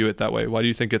think we view it that way? Why do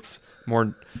you think it's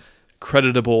more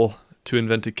creditable to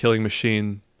invent a killing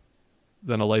machine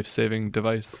than a life-saving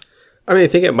device? I mean, I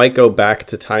think it might go back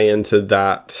to tie into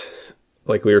that,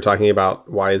 like we were talking about,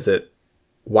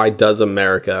 why does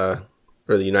America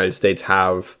or the United States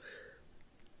have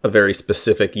a very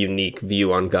specific, unique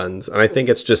view on guns? And I think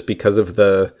it's just because of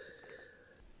the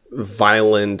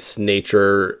violent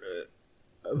nature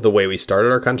of the way we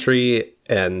started our country.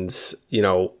 And,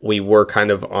 we were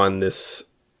kind of on this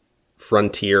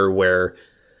frontier where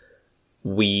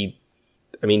we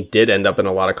did end up in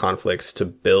a lot of conflicts to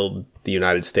build the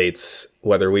United States,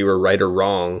 whether we were right or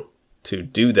wrong to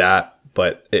do that,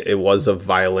 but it was a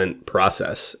violent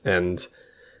process. And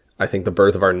I think the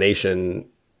birth of our nation,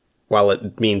 while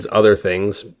it means other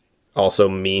things, also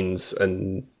means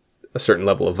a certain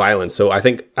level of violence. So I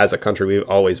think as a country, we've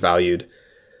always valued,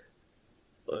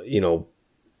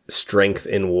 strength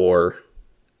in war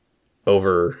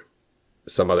over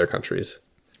some other countries.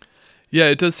 Yeah,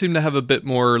 it does seem to have a bit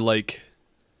more like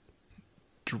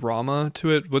drama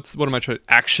to it. What am I trying?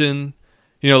 Action.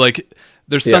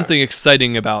 There's something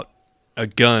exciting about a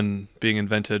gun being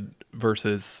invented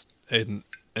versus an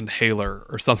inhaler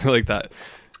or something like that.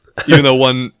 Even though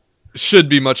one should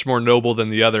be much more noble than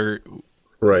the other,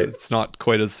 right? It's not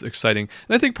quite as exciting.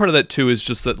 And I think part of that too is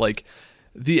just that like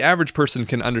the average person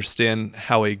can understand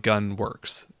how a gun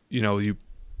works. You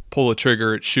pull a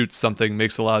trigger, it shoots something,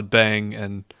 makes a loud bang,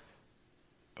 and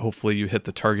hopefully you hit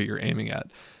the target you're aiming at.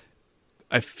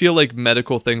 I feel like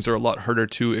medical things are a lot harder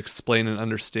to explain and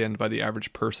understand by the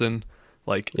average person.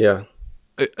 Like, yeah,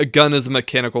 a gun is a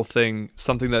mechanical thing,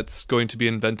 something that's going to be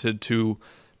invented to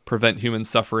prevent human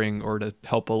suffering or to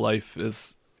help a life.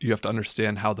 Is you have to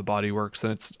understand how the body works,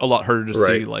 and it's a lot harder to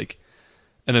see like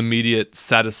an immediate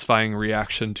satisfying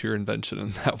reaction to your invention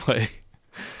in that way.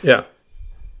 Yeah.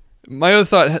 My other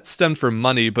thought stemmed from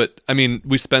money, but I mean,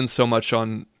 we spend so much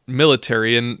on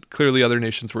military, and clearly other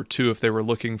nations were too if they were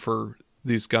looking for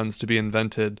these guns to be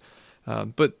invented.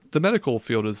 But the medical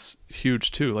field is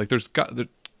huge too. Like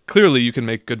clearly you can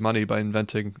make good money by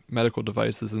inventing medical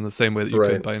devices in the same way that you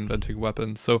could by inventing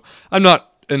weapons. So I'm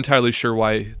not entirely sure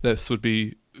why this would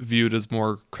be viewed as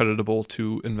more creditable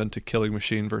to invent a killing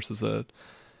machine versus a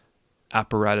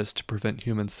apparatus to prevent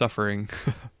human suffering.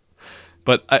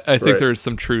 But I think there is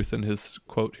some truth in his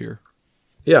quote here.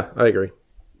 Yeah, I agree.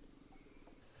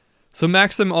 So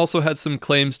Maxim also had some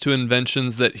claims to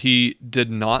inventions that he did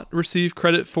not receive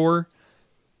credit for.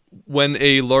 When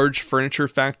a large furniture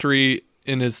factory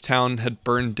in his town had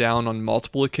burned down on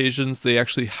multiple occasions, they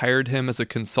actually hired him as a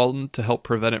consultant to help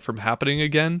prevent it from happening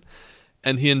again.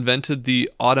 And he invented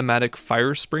the automatic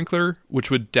fire sprinkler,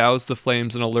 which would douse the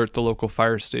flames and alert the local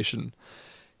fire station.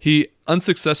 He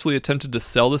unsuccessfully attempted to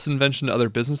sell this invention to other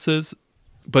businesses,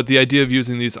 but the idea of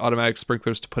using these automatic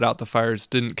sprinklers to put out the fires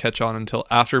didn't catch on until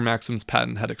after Maxim's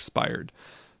patent had expired.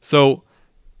 So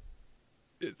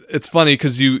it's funny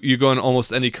because you go in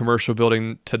almost any commercial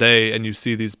building today and you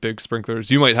see these big sprinklers.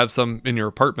 You might have some in your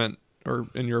apartment or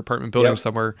in your apartment building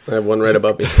somewhere. I have one right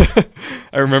above me.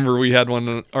 I remember we had one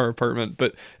in our apartment,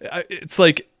 but it's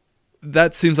like,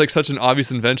 that seems like such an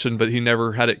obvious invention, but he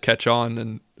never had it catch on.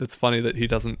 And it's funny that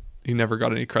he never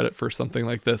got any credit for something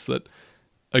like this that,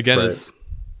 again,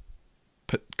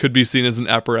 could be seen as an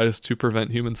apparatus to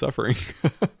prevent human suffering.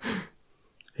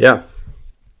 Yeah.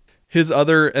 His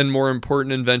other and more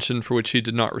important invention for which he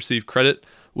did not receive credit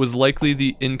was likely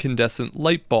the incandescent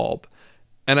light bulb.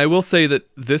 And I will say that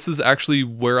this is actually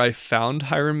where I found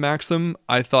Hiram Maxim.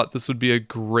 I thought this would be a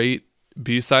great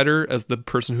B-sider as the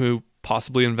person who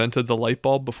possibly invented the light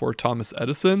bulb before Thomas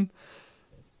Edison.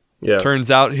 Yeah.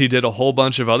 Turns out he did a whole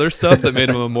bunch of other stuff that made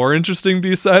him a more interesting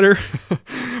B-sider.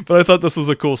 But I thought this was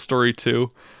a cool story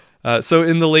too. So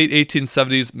in the late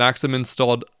 1870s, Maxim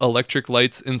installed electric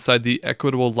lights inside the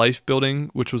Equitable Life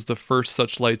building, which was the first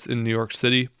such lights in New York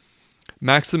City.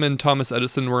 Maxim and Thomas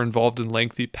Edison were involved in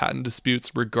lengthy patent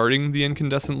disputes regarding the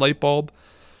incandescent light bulb.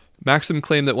 Maxim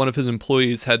claimed that one of his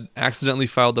employees had accidentally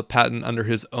filed the patent under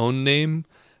his own name.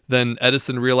 Then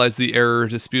Edison realized the error,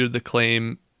 disputed the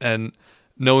claim, and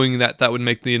knowing that that would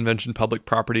make the invention public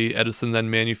property, Edison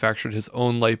then manufactured his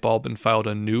own light bulb and filed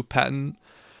a new patent.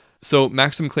 So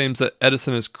Maxim claims that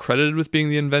Edison is credited with being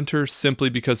the inventor simply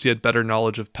because he had better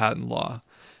knowledge of patent law.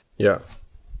 Yeah.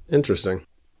 Interesting.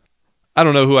 I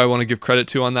don't know who I want to give credit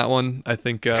to on that one. I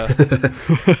think I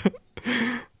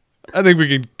think we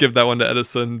can give that one to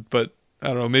Edison, but I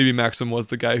don't know, maybe Maxim was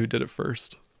the guy who did it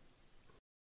first.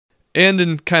 And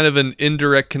in kind of an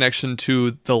indirect connection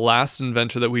to the last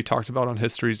inventor that we talked about on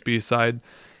History's B-side,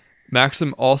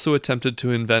 Maxim also attempted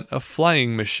to invent a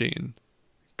flying machine,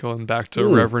 going back to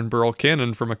Reverend Burl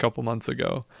Cannon from a couple months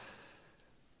ago.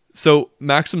 So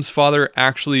Maxim's father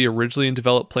actually originally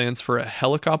developed plans for a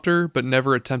helicopter, but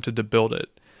never attempted to build it.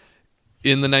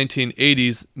 In the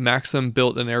 1980s, Maxim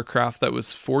built an aircraft that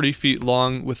was 40 feet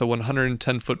long with a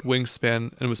 110-foot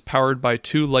wingspan and was powered by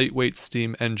 2 lightweight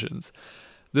steam engines.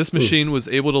 This machine was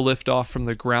able to lift off from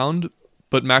the ground,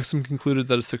 but Maxim concluded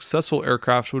that a successful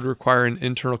aircraft would require an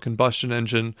internal combustion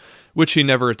engine, which he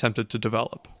never attempted to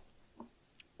develop.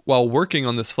 While working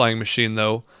on this flying machine,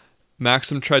 though,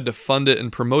 Maxim tried to fund it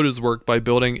and promote his work by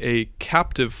building a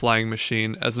captive flying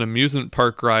machine as an amusement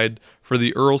park ride for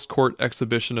the Earl's Court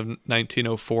exhibition of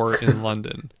 1904 in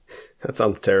London. That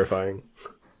sounds terrifying.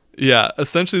 Yeah,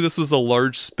 essentially this was a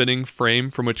large spinning frame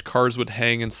from which cars would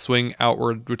hang and swing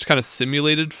outward, which kind of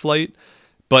simulated flight,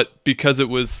 but because it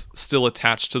was still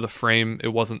attached to the frame, it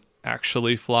wasn't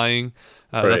actually flying.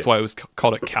 That's why it was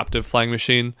called a captive flying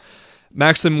machine.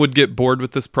 Maxim would get bored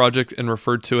with this project and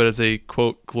referred to it as a,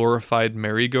 quote, glorified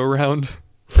merry-go-round.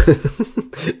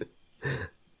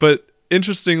 But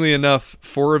interestingly enough,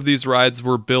 4 of these rides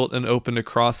were built and opened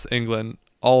across England.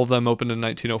 All of them opened in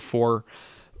 1904.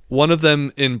 One of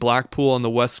them in Blackpool on the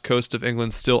west coast of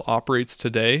England still operates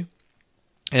today.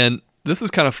 And this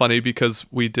is kind of funny because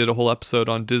we did a whole episode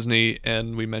on Disney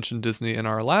and we mentioned Disney in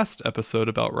our last episode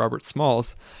about Robert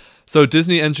Smalls. So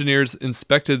Disney engineers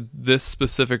inspected this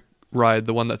specific ride,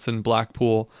 the one that's in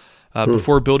Blackpool,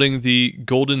 before building the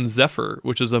Golden Zephyr,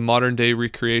 which is a modern day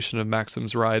recreation of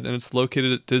Maxim's ride. And it's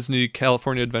located at Disney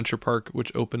California Adventure Park,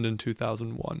 which opened in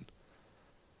 2001.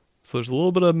 So there's a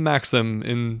little bit of Maxim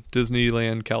in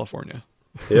Disneyland, California.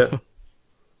 Yeah.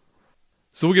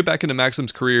 So we'll get back into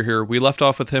Maxim's career here. We left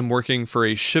off with him working for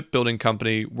a shipbuilding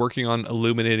company working on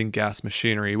illuminating gas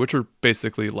machinery, which are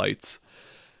basically lights.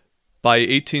 By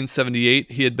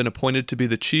 1878, he had been appointed to be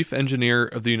the chief engineer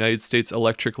of the United States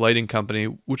Electric Lighting Company,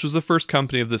 which was the first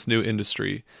company of this new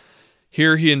industry.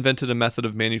 Here he invented a method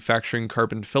of manufacturing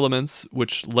carbon filaments,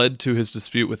 which led to his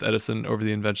dispute with Edison over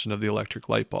the invention of the electric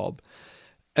light bulb.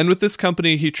 And with this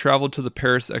company, he traveled to the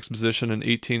Paris Exposition in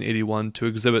 1881 to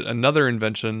exhibit another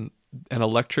invention, an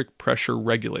electric pressure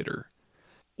regulator.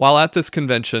 While at this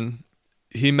convention,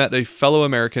 he met a fellow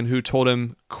American who told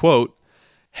him, quote,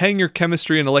 "Hang your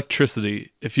chemistry and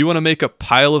electricity. If you want to make a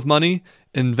pile of money,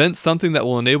 invent something that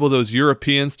will enable those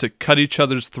Europeans to cut each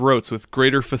other's throats with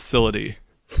greater facility."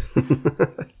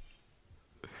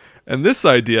 And this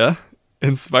idea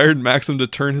inspired Maxim to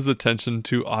turn his attention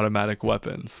to automatic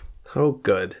weapons. Oh,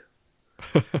 good.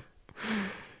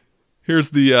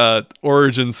 Here's the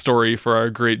origin story for our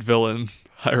great villain,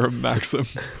 Hiram Maxim.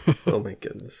 Oh my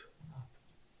goodness.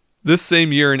 This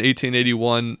same year in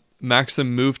 1881,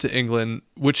 Maxim moved to England,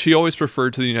 which he always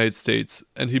preferred to the United States,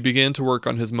 and he began to work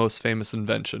on his most famous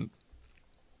invention.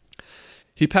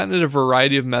 He patented a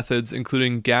variety of methods,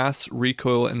 including gas,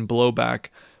 recoil, and blowback,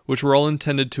 which were all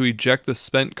intended to eject the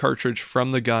spent cartridge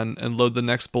from the gun and load the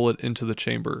next bullet into the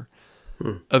chamber.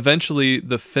 Eventually,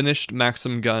 the finished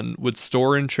Maxim gun would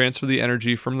store and transfer the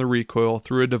energy from the recoil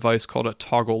through a device called a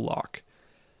toggle lock.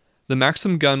 The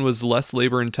Maxim gun was less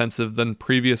labor-intensive than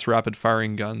previous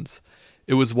rapid-firing guns.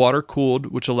 It was water-cooled,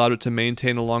 which allowed it to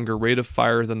maintain a longer rate of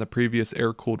fire than the previous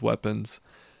air-cooled weapons.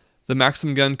 The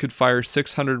Maxim gun could fire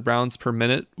 600 rounds per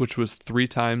minute, which was 3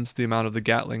 times the amount of the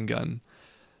Gatling gun.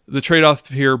 The trade-off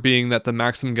here being that the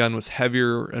Maxim gun was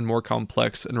heavier and more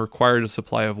complex and required a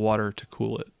supply of water to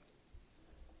cool it.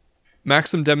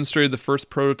 Maxim demonstrated the first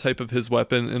prototype of his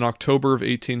weapon in October of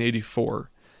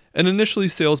 1884, and initially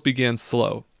sales began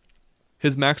slow.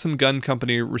 His Maxim Gun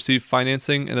Company received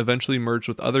financing and eventually merged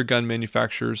with other gun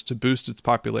manufacturers to boost its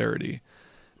popularity.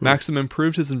 Maxim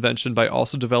improved his invention by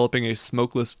also developing a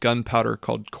smokeless gunpowder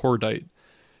called cordite,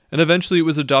 and eventually it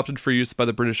was adopted for use by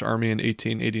the British Army in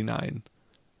 1889.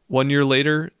 1 year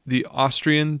later, the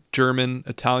Austrian, German,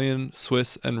 Italian,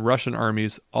 Swiss, and Russian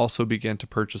armies also began to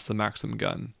purchase the Maxim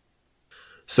gun.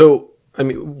 So, I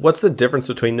mean, what's the difference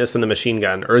between this and the machine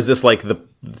gun? Or is this like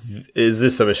is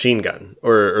this a machine gun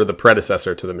or the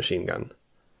predecessor to the machine gun?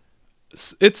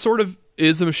 It sort of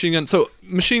is a machine gun. So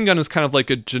machine gun is kind of like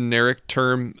a generic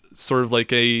term, sort of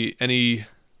like any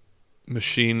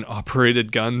machine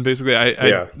operated gun. Basically,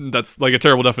 that's like a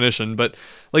terrible definition, but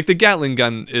like the Gatling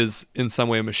gun is in some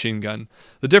way a machine gun.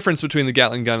 The difference between the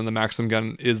Gatling gun and the Maxim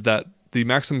gun is that the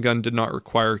Maxim gun did not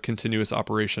require continuous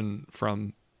operation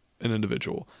from an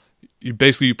individual. You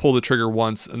pull the trigger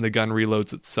once and the gun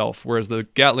reloads itself, whereas the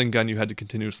Gatling gun you had to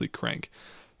continuously crank.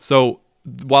 So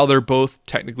while they're both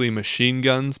technically machine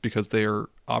guns because they are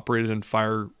operated and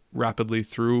fire rapidly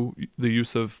through the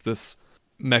use of this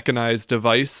mechanized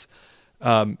device,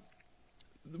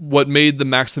 what made the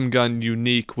Maxim gun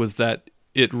unique was that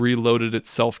it reloaded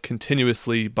itself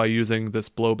continuously by using this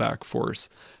blowback force.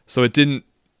 So it didn't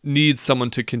need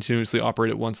someone to continuously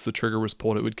operate it. Once the trigger was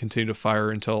pulled, it would continue to fire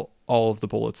until all of the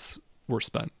bullets were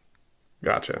spent.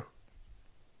 Gotcha.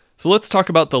 So let's talk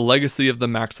about the legacy of the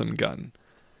Maxim gun.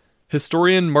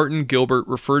 Historian Martin Gilbert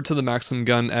referred to the Maxim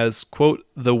gun as, quote,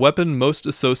 the weapon most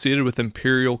associated with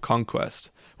imperial conquest,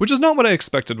 which is not what I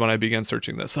expected when I began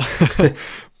searching this. But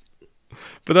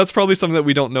that's probably something that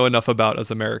we don't know enough about as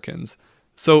Americans.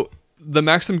 So the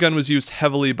Maxim gun was used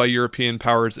heavily by European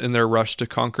powers in their rush to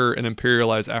conquer and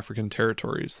imperialize African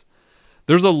territories.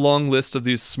 There's a long list of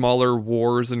these smaller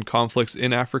wars and conflicts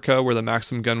in Africa where the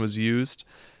Maxim gun was used,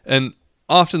 and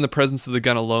often the presence of the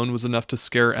gun alone was enough to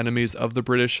scare enemies of the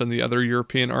British and the other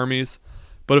European armies,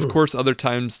 but of course other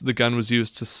times the gun was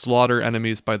used to slaughter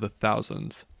enemies by the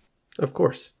thousands. Of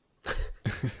course.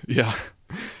 Yeah.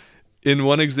 In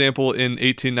one example, in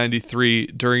 1893,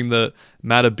 during the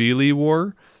Matabele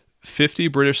War, 50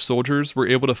 British soldiers were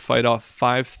able to fight off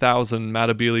 5,000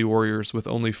 Matabele warriors with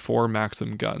only 4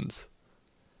 Maxim guns.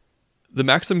 The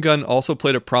Maxim gun also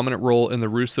played a prominent role in the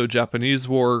Russo-Japanese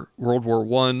War, World War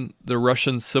I, the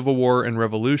Russian Civil War and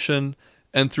Revolution,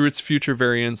 and through its future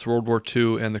variants, World War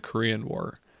II and the Korean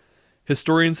War.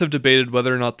 Historians have debated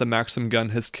whether or not the Maxim gun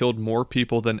has killed more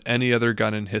people than any other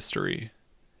gun in history.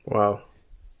 Wow.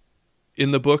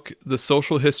 In the book, The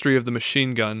Social History of the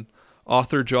Machine Gun,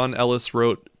 author John Ellis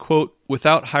wrote, quote,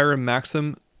 without Hiram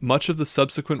Maxim, much of the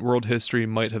subsequent world history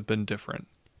might have been different.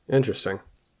 Interesting.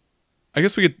 I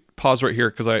guess we could pause right here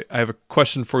because I have a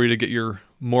question for you to get your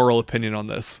moral opinion on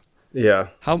this. Yeah.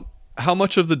 How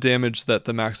much of the damage that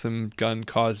the Maxim gun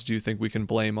caused do you think we can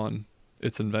blame on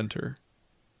its inventor?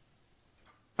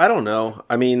 I don't know.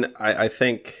 I mean, I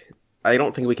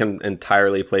don't think we can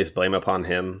entirely place blame upon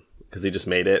him because he just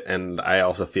made it. And I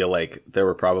also feel like there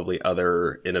were probably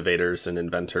other innovators and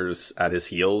inventors at his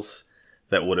heels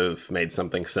that would have made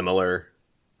something similar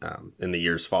in the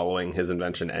years following his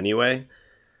invention anyway.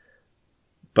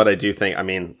 But I do think,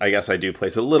 I guess I do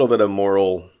place a little bit of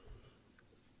moral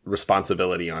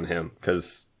responsibility on him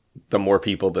because the more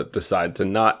people that decide to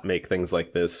not make things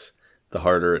like this, the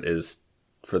harder it is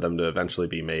for them to eventually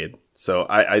be made. So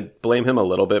I blame him a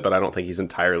little bit, but I don't think he's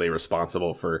entirely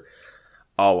responsible for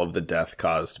all of the death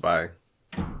caused by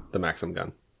the Maxim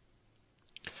gun.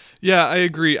 Yeah, I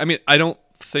agree. I mean, I don't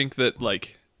think that,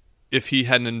 like, if he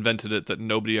hadn't invented it, that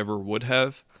nobody ever would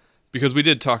have. Because we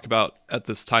did talk about, at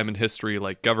this time in history,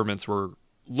 like, governments were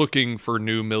looking for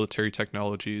new military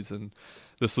technologies, and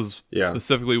this was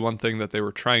specifically one thing that they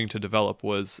were trying to develop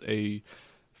was a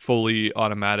fully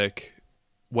automatic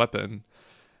weapon.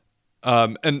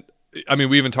 And, I mean,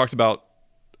 we even talked about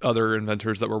other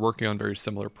inventors that were working on very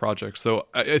similar projects. So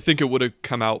I think it would have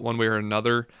come out one way or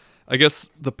another. I guess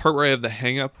the part where I have the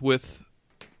hang up with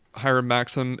Hiram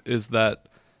Maxim is that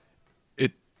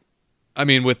I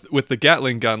mean, with the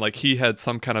Gatling gun, like, he had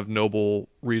some kind of noble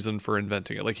reason for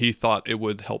inventing it. Like, he thought it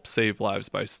would help save lives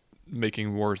by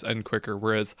making wars end quicker.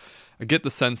 Whereas I get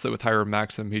the sense that with Hiram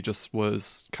Maxim, he just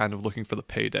was kind of looking for the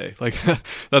payday. Like,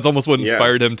 that's almost what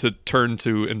inspired him to turn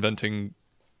to inventing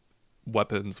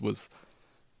weapons, was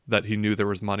that he knew there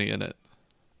was money in it.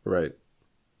 Right.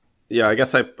 Yeah, I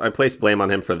guess I place blame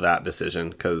on him for that decision,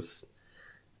 because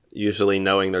usually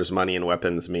knowing there's money in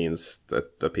weapons means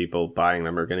that the people buying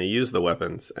them are going to use the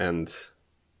weapons. And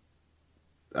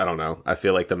I don't know. I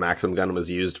feel like the Maxim gun was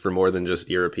used for more than just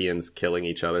Europeans killing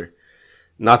each other.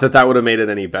 Not that that would have made it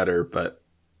any better, but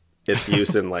its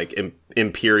use in like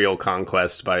imperial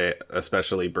conquest by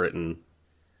especially Britain,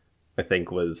 I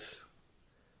think, was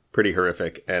pretty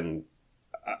horrific. And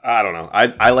I don't know.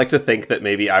 I like to think that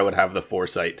maybe I would have the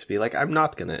foresight to be like, I'm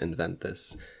not going to invent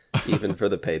this, even for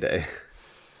the payday.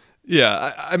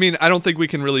 Yeah, I mean, I don't think we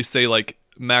can really say, like,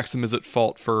 Maxim is at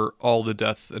fault for all the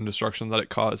death and destruction that it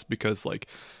caused, because, like,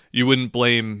 you wouldn't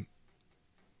blame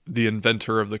the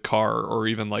inventor of the car, or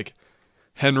even, like,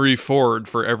 Henry Ford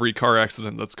for every car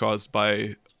accident that's caused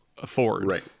by a Ford.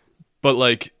 Right. But,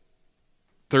 like,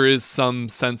 there is some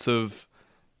sense of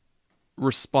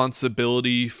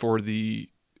responsibility for the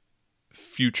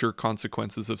future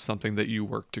consequences of something that you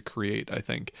work to create, I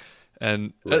think.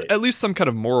 And at least some kind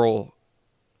of moral,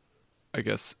 I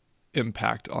guess,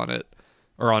 impact on it,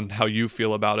 or on how you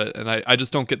feel about it. And I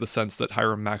just don't get the sense that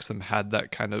Hiram Maxim had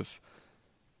that kind of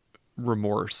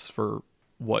remorse for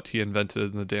what he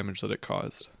invented and the damage that it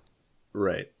caused.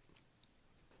 Right.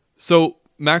 So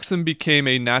Maxim became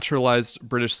a naturalized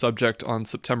British subject on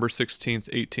September 16th,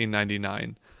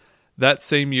 1899. That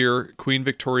same year, Queen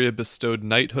Victoria bestowed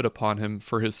knighthood upon him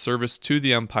for his service to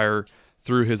the Empire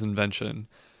through his invention,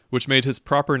 which made his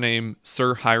proper name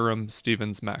Sir Hiram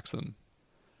Stephens Maxim.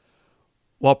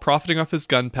 While profiting off his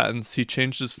gun patents, he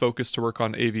changed his focus to work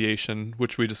on aviation,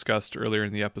 which we discussed earlier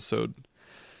in the episode.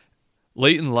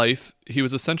 Late in life, he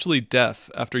was essentially deaf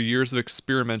after years of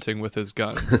experimenting with his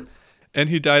guns, and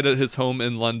he died at his home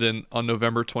in London on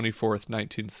November 24th,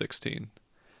 1916.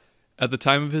 At the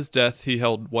time of his death, he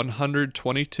held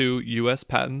 122 U.S.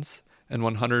 patents and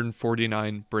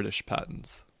 149 British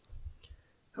patents.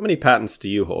 How many patents do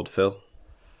you hold, Phil?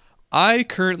 I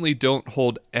currently don't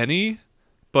hold any,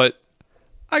 but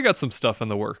I got some stuff in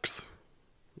the works.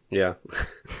 Yeah.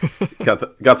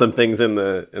 got some things in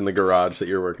the garage that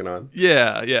you're working on.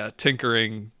 Yeah,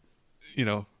 tinkering,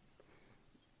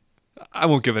 I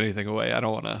won't give anything away. I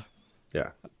don't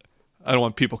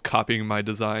want people copying my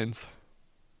designs.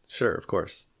 Sure, of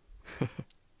course.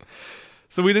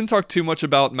 So we didn't talk too much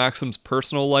about Maxim's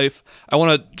personal life. I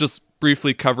want to just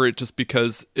briefly cover it, just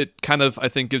because it kind of, I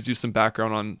think, gives you some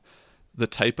background on the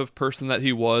type of person that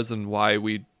he was and why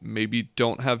we maybe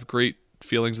don't have great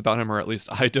feelings about him, or at least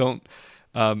I don't.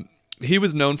 He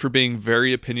was known for being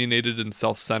very opinionated and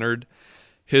self-centered.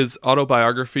 His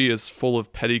autobiography is full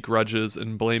of petty grudges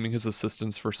and blaming his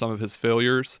assistants for some of his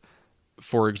failures.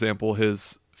 For example,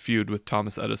 his feud with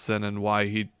Thomas Edison and why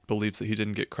he believes that he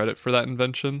didn't get credit for that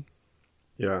invention.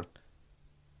 Yeah.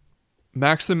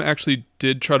 Maxim actually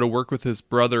did try to work with his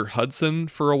brother Hudson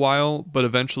for a while, but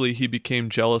eventually he became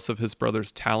jealous of his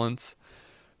brother's talents.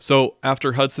 So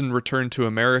after Hudson returned to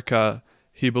America,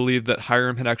 he believed that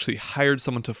Hiram had actually hired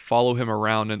someone to follow him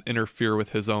around and interfere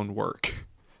with his own work.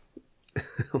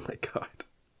 Oh my God.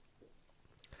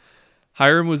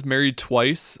 Hiram was married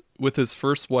twice. With his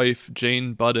first wife,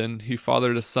 Jane Budden, he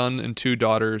fathered a son and 2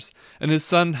 daughters, and his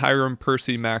son, Hiram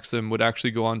Percy Maxim, would actually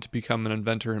go on to become an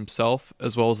inventor himself,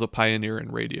 as well as a pioneer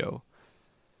in radio.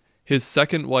 His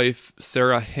second wife,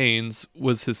 Sarah Haynes,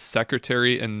 was his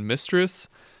secretary and mistress,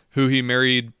 who he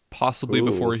married possibly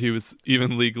before he was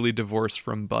even legally divorced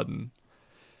from Budden.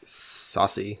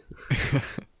 Saucy.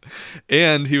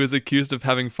 And he was accused of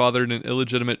having fathered an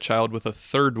illegitimate child with a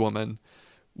third woman,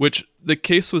 which the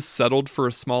case was settled for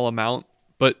a small amount,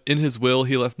 but in his will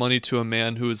he left money to a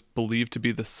man who was believed to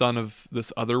be the son of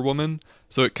this other woman,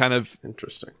 so it kind of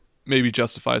interesting maybe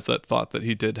justifies that thought that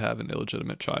he did have an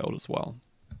illegitimate child as well.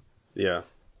 Yeah.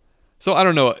 So I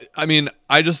don't know. I mean,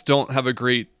 I just don't have a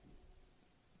great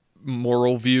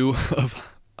moral view of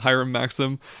Hiram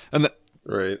Maxim, and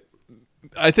right.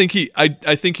 I think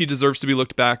he deserves to be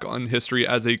looked back on history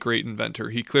as a great inventor.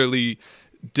 He clearly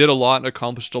did a lot and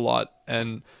accomplished a lot,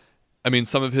 and I mean,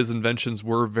 some of his inventions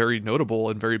were very notable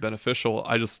and very beneficial.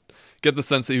 I just get the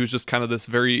sense that he was just kind of this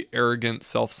very arrogant,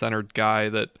 self-centered guy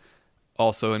that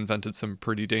also invented some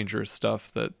pretty dangerous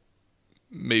stuff that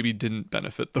maybe didn't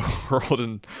benefit the world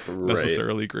in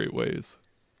necessarily great ways.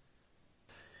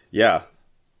 Yeah.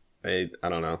 I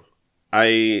don't know.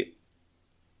 I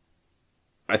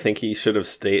I think he should have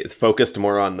focused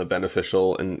more on the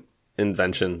beneficial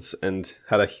inventions and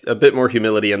had a bit more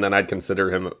humility, and then I'd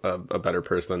consider him a better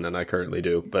person than I currently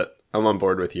do. But I'm on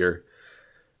board with your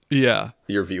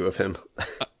view of him.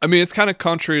 I mean, it's kind of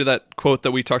contrary to that quote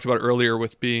that we talked about earlier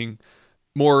with being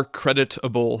more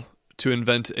creditable to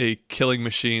invent a killing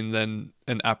machine than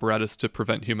an apparatus to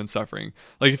prevent human suffering.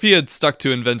 Like if he had stuck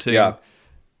to inventing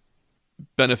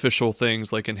beneficial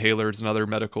things like inhalers and other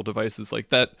medical devices like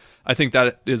that, I think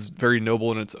that is very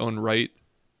noble in its own right.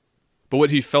 But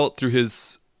what he felt through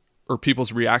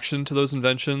people's reaction to those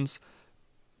inventions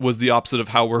was the opposite of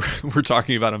how we're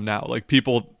talking about him now. Like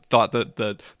people thought that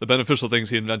the beneficial things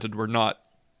he invented were not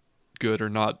good or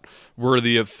not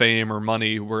worthy of fame or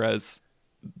money, whereas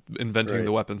inventing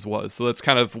the weapons was. So that's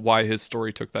kind of why his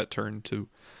story took that turn to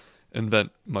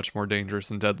invent much more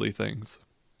dangerous and deadly things.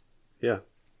 Yeah.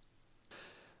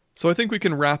 So I think we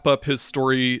can wrap up his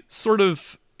story sort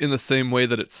of in the same way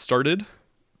that it started,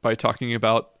 by talking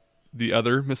about the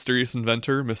other mysterious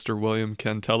inventor, Mr. William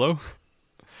Cantello.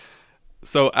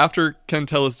 So after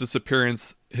Cantello's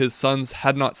disappearance, his sons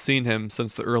had not seen him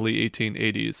since the early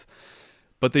 1880s,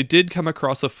 but they did come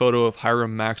across a photo of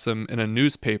Hiram Maxim in a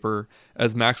newspaper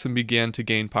as Maxim began to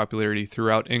gain popularity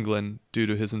throughout England due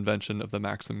to his invention of the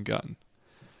Maxim gun.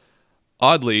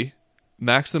 Oddly,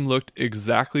 Maxim looked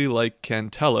exactly like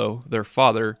Cantello, their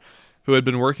father, who had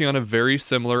been working on a very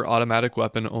similar automatic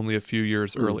weapon only a few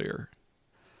years earlier.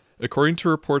 According to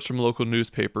reports from local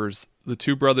newspapers, the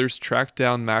two brothers tracked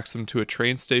down Maxim to a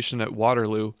train station at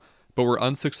Waterloo, but were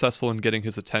unsuccessful in getting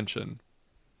his attention.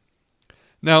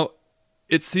 Now,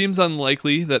 it seems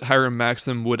unlikely that Hiram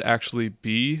Maxim would actually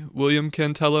be William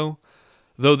Cantello,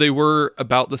 though they were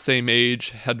about the same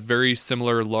age, had very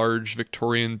similar large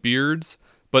Victorian beards,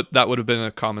 but that would have been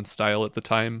a common style at the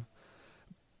time.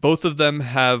 Both of them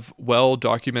have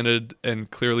well-documented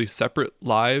and clearly separate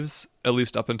lives, at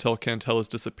least up until Cantello's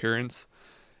disappearance,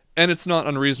 and it's not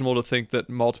unreasonable to think that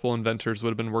multiple inventors would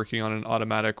have been working on an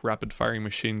automatic rapid-firing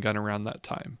machine gun around that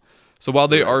time. So while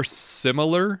they are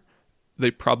similar, they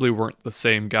probably weren't the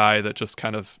same guy that just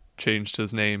kind of changed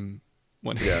his name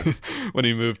when when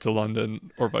he moved to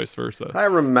London, or vice versa.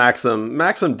 Hiram Maxim.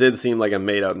 Maxim did seem like a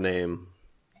made-up name.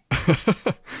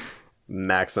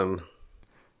 Maxim.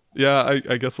 Yeah,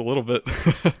 I guess a little bit.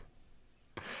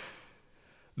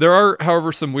 There are,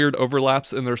 however, some weird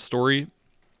overlaps in their story.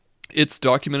 It's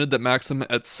documented that Maxim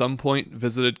at some point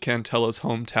visited Cantello's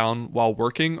hometown while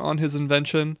working on his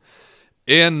invention,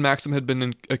 and Maxim had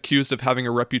been accused of having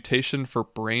a reputation for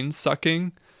brain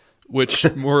sucking, which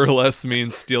more or less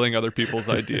means stealing other people's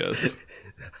ideas.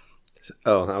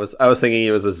 Oh, I was thinking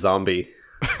he was a zombie.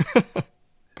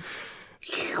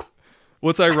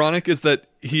 What's ironic is that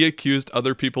he accused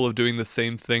other people of doing the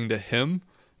same thing to him,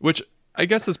 which I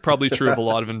guess is probably true of a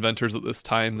lot of inventors at this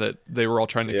time, that they were all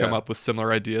trying to come up with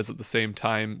similar ideas at the same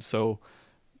time, so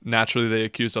naturally they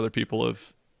accused other people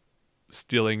of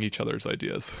stealing each other's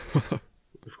ideas.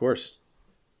 Of course.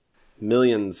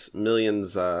 Millions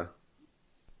of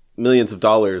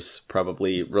dollars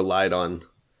probably relied on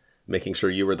making sure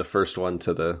you were the first one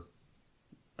to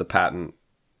the patent.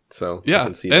 So yeah, I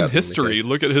can see and that history.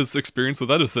 Look at his experience with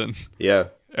Edison. Yeah.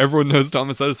 Everyone knows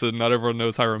Thomas Edison. Not everyone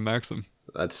knows Hiram Maxim.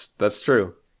 That's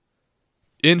true.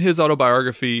 In his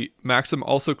autobiography, Maxim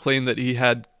also claimed that he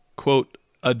had, quote,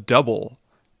 a double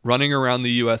running around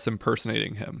the U.S.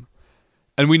 impersonating him.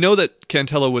 And we know that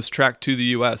Cantello was tracked to the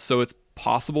U.S., so it's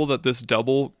possible that this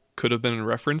double could have been in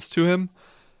reference to him,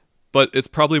 but it's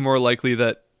probably more likely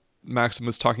that Maxim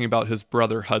was talking about his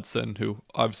brother Hudson, who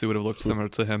obviously would have looked similar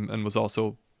to him and was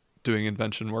also doing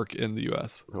invention work in the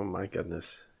U.S. Oh my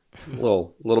goodness. A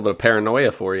little bit of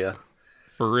paranoia for you.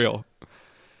 For real.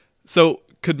 So,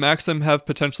 could Maxim have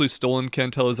potentially stolen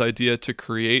Cantello's idea to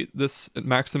create this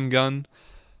Maxim gun?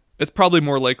 It's probably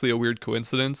more likely a weird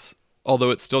coincidence,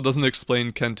 although it still doesn't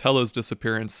explain Cantello's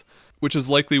disappearance, which is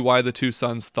likely why the two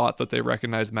sons thought that they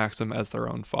recognized Maxim as their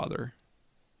own father.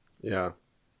 Yeah.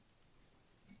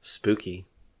 Spooky.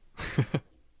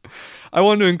 I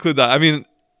wanted to include that. I mean,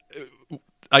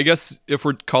 I guess if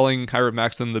we're calling Hiram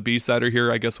Maxim the B-sider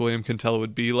here, I guess William Cantello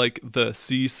would be like the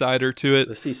C-sider to it.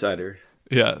 The C-sider.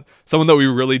 Yeah. Someone that we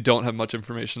really don't have much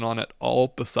information on at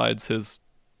all besides his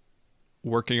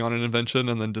working on an invention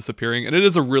and then disappearing. And it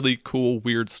is a really cool,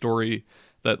 weird story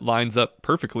that lines up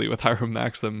perfectly with Hiram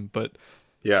Maxim, but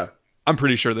yeah, I'm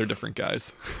pretty sure they're different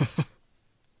guys.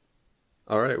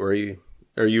 All right.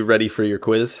 Are you ready for your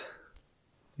quiz?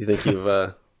 You think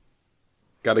you've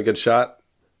got a good shot?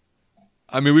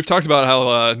 I mean, we've talked about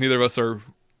how neither of us are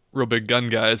real big gun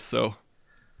guys, so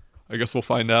I guess we'll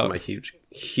find out. I'm a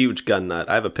huge gun nut.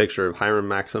 I have a picture of Hiram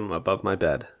Maxim above my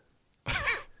bed.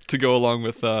 to go along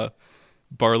with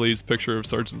Barley's picture of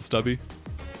Sergeant Stubby.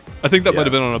 I think that might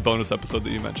have been on a bonus episode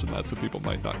that you mentioned that, so people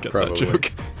might not get that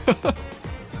joke.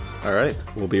 All right,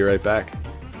 we'll be right back.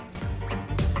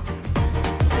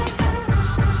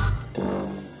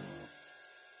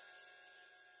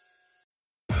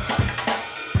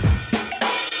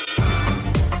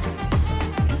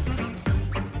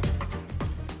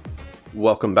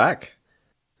 Welcome back.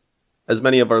 As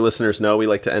many of our listeners know, we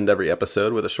like to end every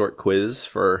episode with a short quiz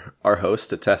for our host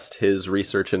to test his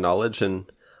research and knowledge,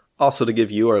 and also to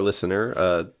give you, our listener,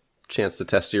 a chance to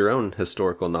test your own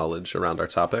historical knowledge around our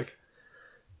topic.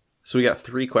 So we got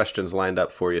 3 questions lined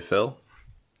up for you, Phil.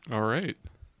 All right.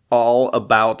 All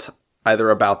either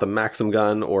about the Maxim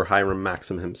gun or Hiram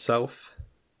Maxim himself.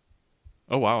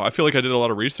 Oh, wow. I feel like I did a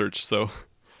lot of research, so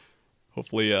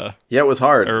hopefully... yeah, it was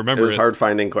hard. I remember it. Was hard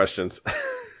finding questions.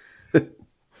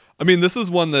 I mean, this is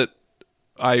one that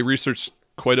I researched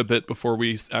quite a bit before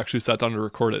we actually sat down to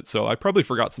record it, so I probably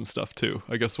forgot some stuff too.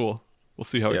 I guess we'll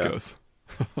see how it goes.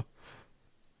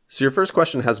 So your first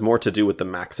question has more to do with the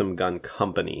Maxim Gun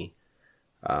Company.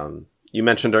 You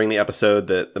mentioned during the episode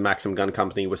that the Maxim Gun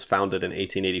Company was founded in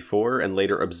 1884 and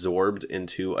later absorbed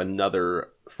into another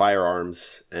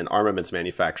firearms and armaments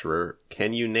manufacturer.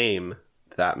 Can you name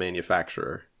that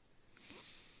manufacturer?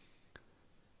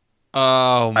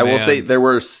 Oh, man. I will say there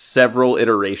were several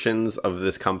iterations of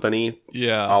this company.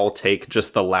 Yeah. I'll take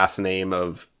just the last name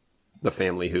of the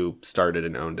family who started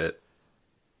and owned it.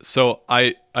 So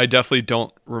I definitely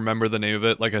don't remember the name of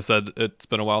it. Like I said, it's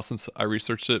been a while since I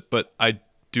researched it, but I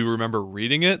do remember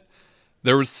reading it.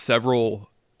 There was several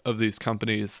of these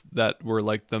companies that were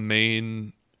like the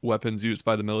main weapons used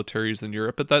by the militaries in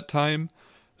Europe at that time.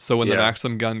 So when the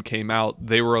Maxim gun came out,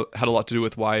 had a lot to do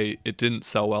with why it didn't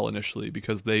sell well initially,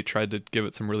 because they tried to give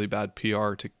it some really bad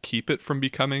PR to keep it from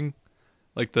becoming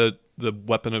like the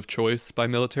weapon of choice by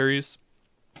militaries.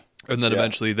 And then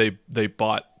eventually they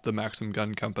bought the Maxim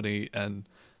Gun Company, and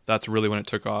that's really when it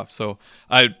took off. So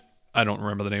I don't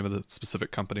remember the name of the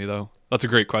specific company, though. That's a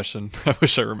great question. I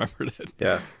wish I remembered it.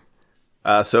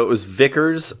 Yeah. So it was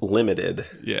Vickers Limited.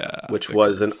 Yeah. Which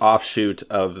was an offshoot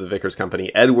of the Vickers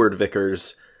Company. Edward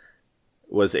Vickers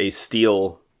was a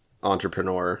steel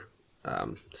entrepreneur,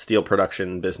 steel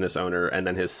production business owner, and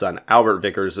then his son Albert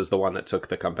Vickers is the one that took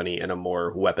the company in a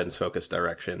more weapons-focused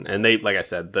direction. And they, like I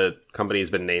said, the company's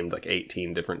been named like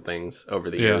 18 different things over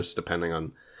the years, depending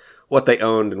on what they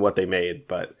owned and what they made.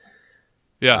 But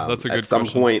that's a good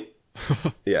question.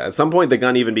 At some point, the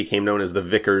gun even became known as the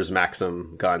Vickers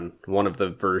Maxim gun. One of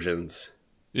the versions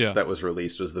that was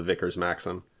released was the Vickers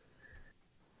Maxim.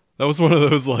 That was one of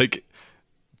those, like,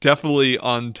 definitely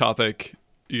on topic.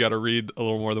 You got to read a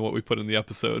little more than what we put in the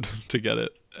episode to get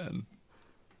it. And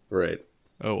right.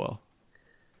 Oh, well.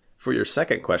 For your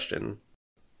second question,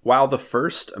 while the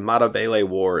First Matabele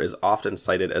War is often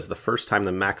cited as the first time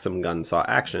the Maxim gun saw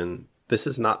action, this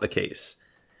is not the case.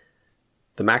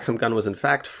 The Maxim gun was in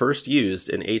fact first used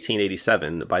in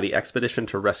 1887 by the expedition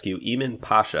to rescue Emin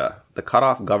Pasha, the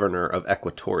cut-off governor of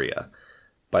Equatoria,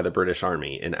 by the British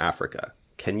Army in Africa.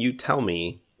 Can you tell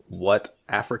me what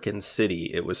African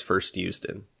city it was first used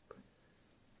in?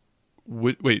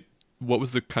 Wait, what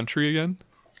was the country again?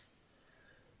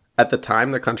 At the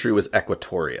time, the country was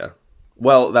Equatoria.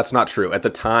 Well, that's not true. At the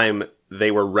time,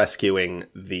 they were rescuing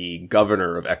the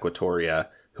governor of Equatoria,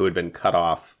 who had been cut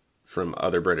off from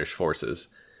other British forces.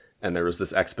 And there was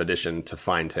this expedition to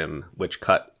find him, which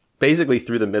cut basically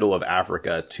through the middle of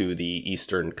Africa to the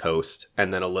eastern coast,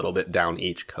 and then a little bit down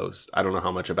each coast. I don't know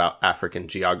how much about African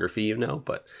geography you know,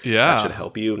 but that should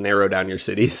help you narrow down your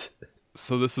cities.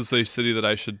 So this is a city that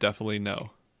I should definitely know.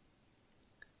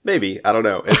 Maybe. I don't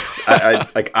know. It's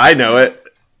I know it.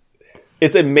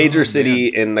 It's a major city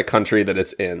in the country that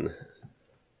it's in.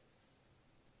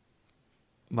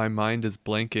 My mind is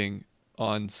blanking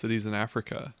on cities in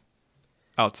Africa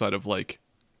outside of like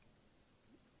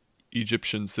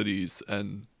Egyptian cities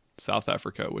and South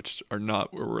Africa, which are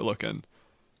not where we're looking.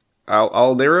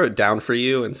 I'll narrow it down for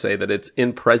you and say that it's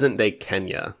in present-day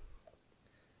Kenya.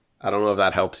 I don't know if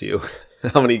that helps you.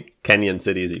 How many Kenyan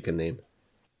cities you can name?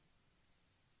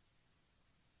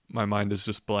 My mind is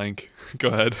just blank. Go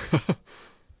ahead.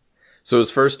 So it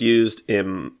was first used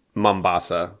in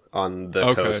Mombasa on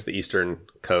the coast, the eastern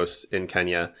coast in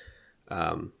Kenya.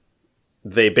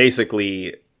 They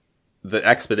basically... The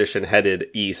expedition headed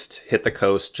east, hit the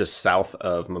coast just south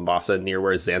of Mombasa, near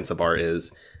where Zanzibar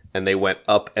is, and they went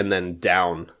up and then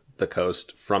down the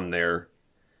coast from their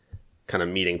kind of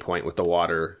meeting point with the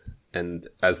water. And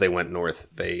as they went north,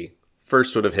 they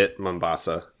first would have hit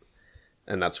Mombasa,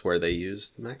 and that's where they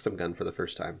used the Maxim gun for the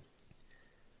first time.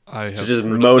 I have to just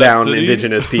mow down city.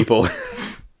 indigenous people.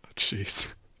 Jeez.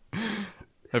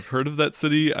 I've heard of that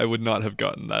city. I would not have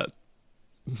gotten that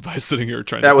by sitting here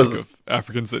trying to think of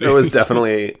African cities. That was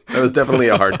definitely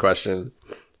a hard question.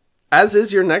 As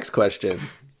is your next question.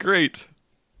 Great.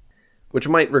 Which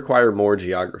might require more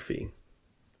geography,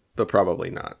 but probably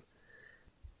not.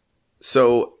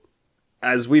 So,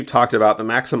 as we've talked about, the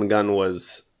Maxim gun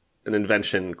was an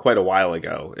invention quite a while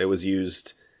ago. It was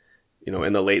used,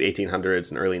 in the late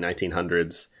 1800s and early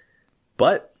 1900s.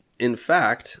 But, in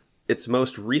fact, its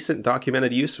most recent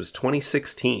documented use was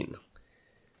 2016.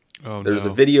 Oh, There's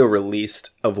a video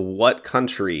released of what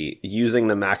country using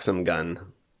the Maxim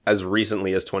gun as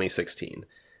recently as 2016.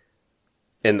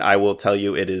 And I will tell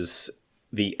you, it is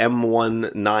the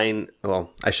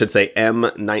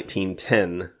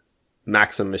M1910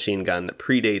 Maxim machine gun that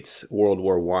predates World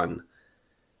War I.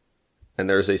 And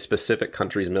there's a specific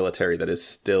country's military that is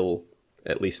still,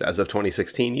 at least as of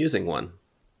 2016, using one.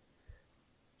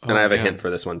 And I have a hint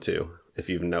for this one too, if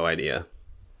you've no idea.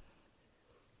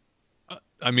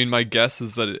 I mean, my guess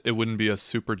is that it wouldn't be a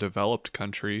super developed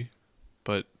country,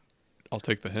 but I'll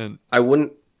take the hint. I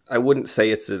wouldn't say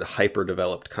it's a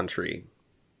hyper-developed country,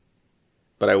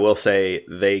 but I will say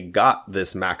they got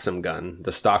this Maxim gun,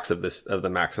 the stocks of the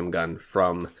Maxim gun,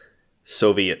 from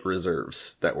Soviet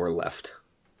reserves that were left,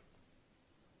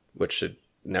 which should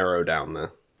narrow down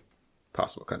the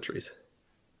possible countries.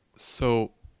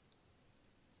 So,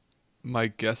 my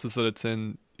guess is that it's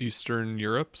in Eastern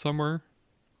Europe somewhere.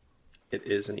 It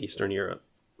is in Eastern Europe.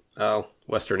 Oh,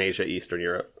 Western Asia, Eastern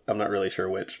Europe. I'm not really sure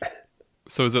which.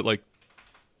 So is it like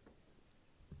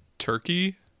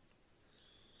Turkey?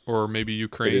 Or maybe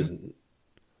Ukraine?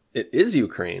 It is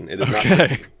Ukraine. It is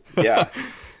okay. Not. Yeah.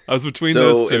 I was between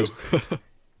those two.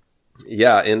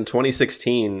 In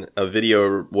 2016, a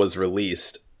video was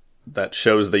released that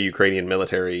shows the Ukrainian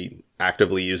military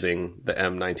actively using the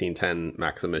M1910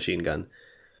 Maxim machine gun.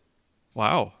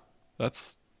 Wow.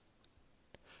 That's...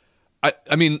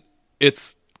 I mean,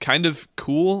 it's kind of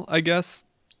cool, I guess,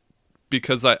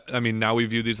 because I mean, now we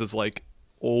view these as like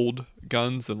old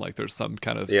guns and like there's some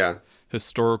kind of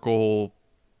historical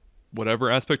whatever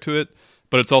aspect to it,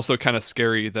 but it's also kind of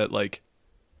scary that like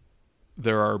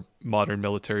there are modern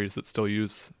militaries that still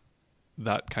use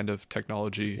that kind of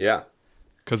technology. Yeah.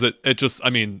 Because it just, I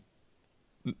mean,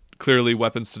 clearly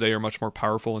weapons today are much more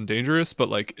powerful and dangerous, but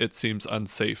like it seems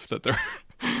unsafe that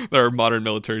there are modern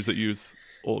militaries that use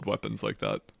old weapons like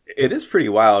that. It is pretty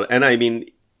wild. And I mean,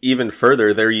 even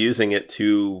further, they were using it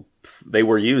to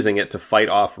fight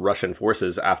off Russian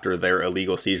forces after their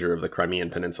illegal seizure of the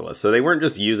Crimean Peninsula. So they weren't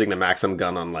just using the Maxim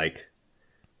gun on like,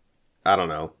 I don't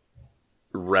know,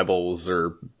 rebels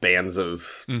or bands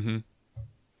of,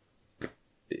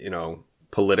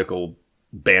 political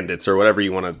bandits or whatever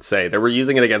you want to say. They were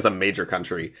using it against a major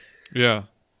country. Yeah.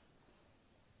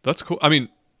 That's cool. I mean,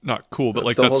 not cool, but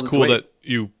like that's cool that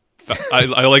you...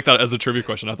 I like that as a trivia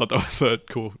question. I thought that was a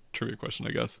cool trivia question,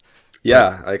 I guess.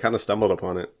 Yeah, I kind of stumbled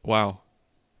upon it. Wow.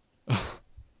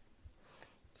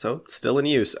 So, still in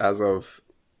use as of,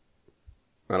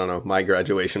 I don't know, my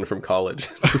graduation from college.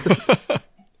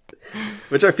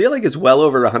 Which I feel like is well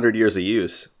over 100 years of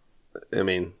use. I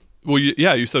mean... Well,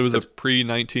 you said it was a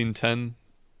pre-1910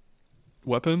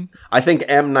 weapon? I think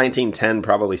M1910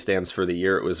 probably stands for the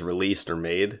year it was released or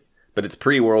made. But it's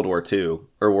pre-World War II,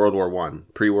 or World War I,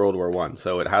 pre-World War I,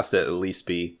 so it has to at least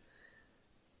be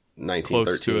 1913.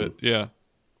 Close to it, yeah.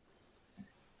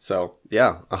 So,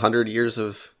 100 years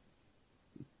of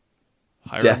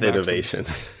Hiram death Maxim. innovation.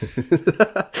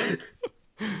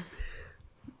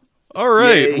 All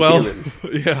right, Yay, well, humans.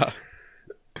 yeah.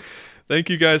 Thank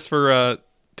you guys for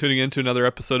tuning in to another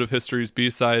episode of History's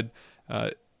B-Side.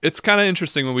 It's kind of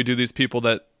interesting when we do these people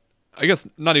that, I guess,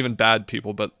 not even bad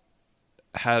people, but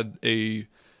had a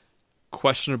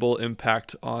questionable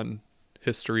impact on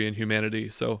history and humanity.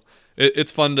 So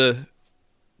it's fun to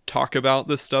talk about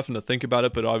this stuff and to think about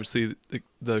it, but obviously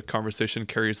the conversation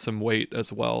carries some weight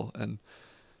as well, and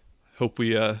hope we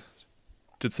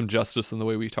did some justice in the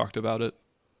way we talked about it.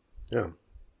 Yeah.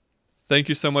 Thank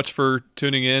you so much for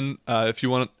tuning in. If you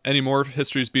want any more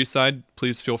History's B-Side,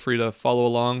 please feel free to follow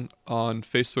along on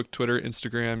Facebook, Twitter,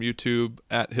 Instagram, YouTube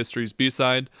at History's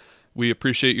B-Side. We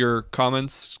appreciate your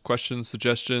comments, questions,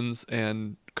 suggestions,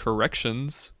 and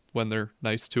corrections when they're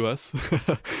nice to us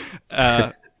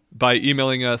by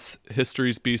emailing us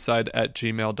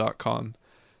historiesbside@gmail.com.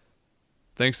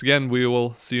 Thanks again. We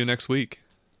will see you next week.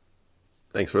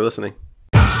 Thanks for listening.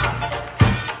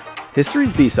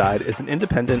 History's B-Side is an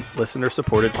independent,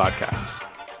 listener-supported podcast.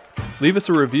 Leave us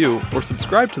a review or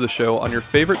subscribe to the show on your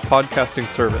favorite podcasting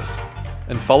service.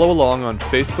 and follow along on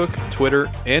Facebook,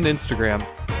 Twitter, and Instagram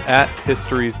at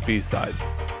History's B-Side.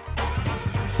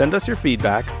 Send us your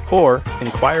feedback or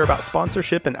inquire about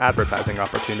sponsorship and advertising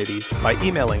opportunities by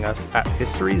emailing us at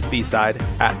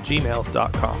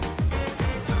historiesbside@gmail.com.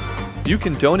 You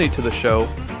can donate to the show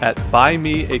at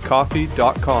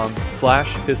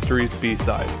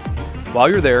buymeacoffee.com/historiesbside. While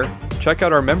you're there, check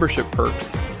out our membership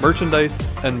perks, merchandise,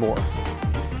 and more.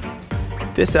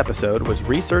 This episode was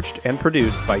researched and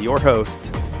produced by your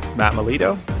hosts, Matt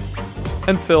Melito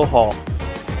and Phil Hall.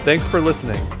 Thanks for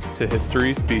listening to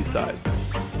History's B-Side.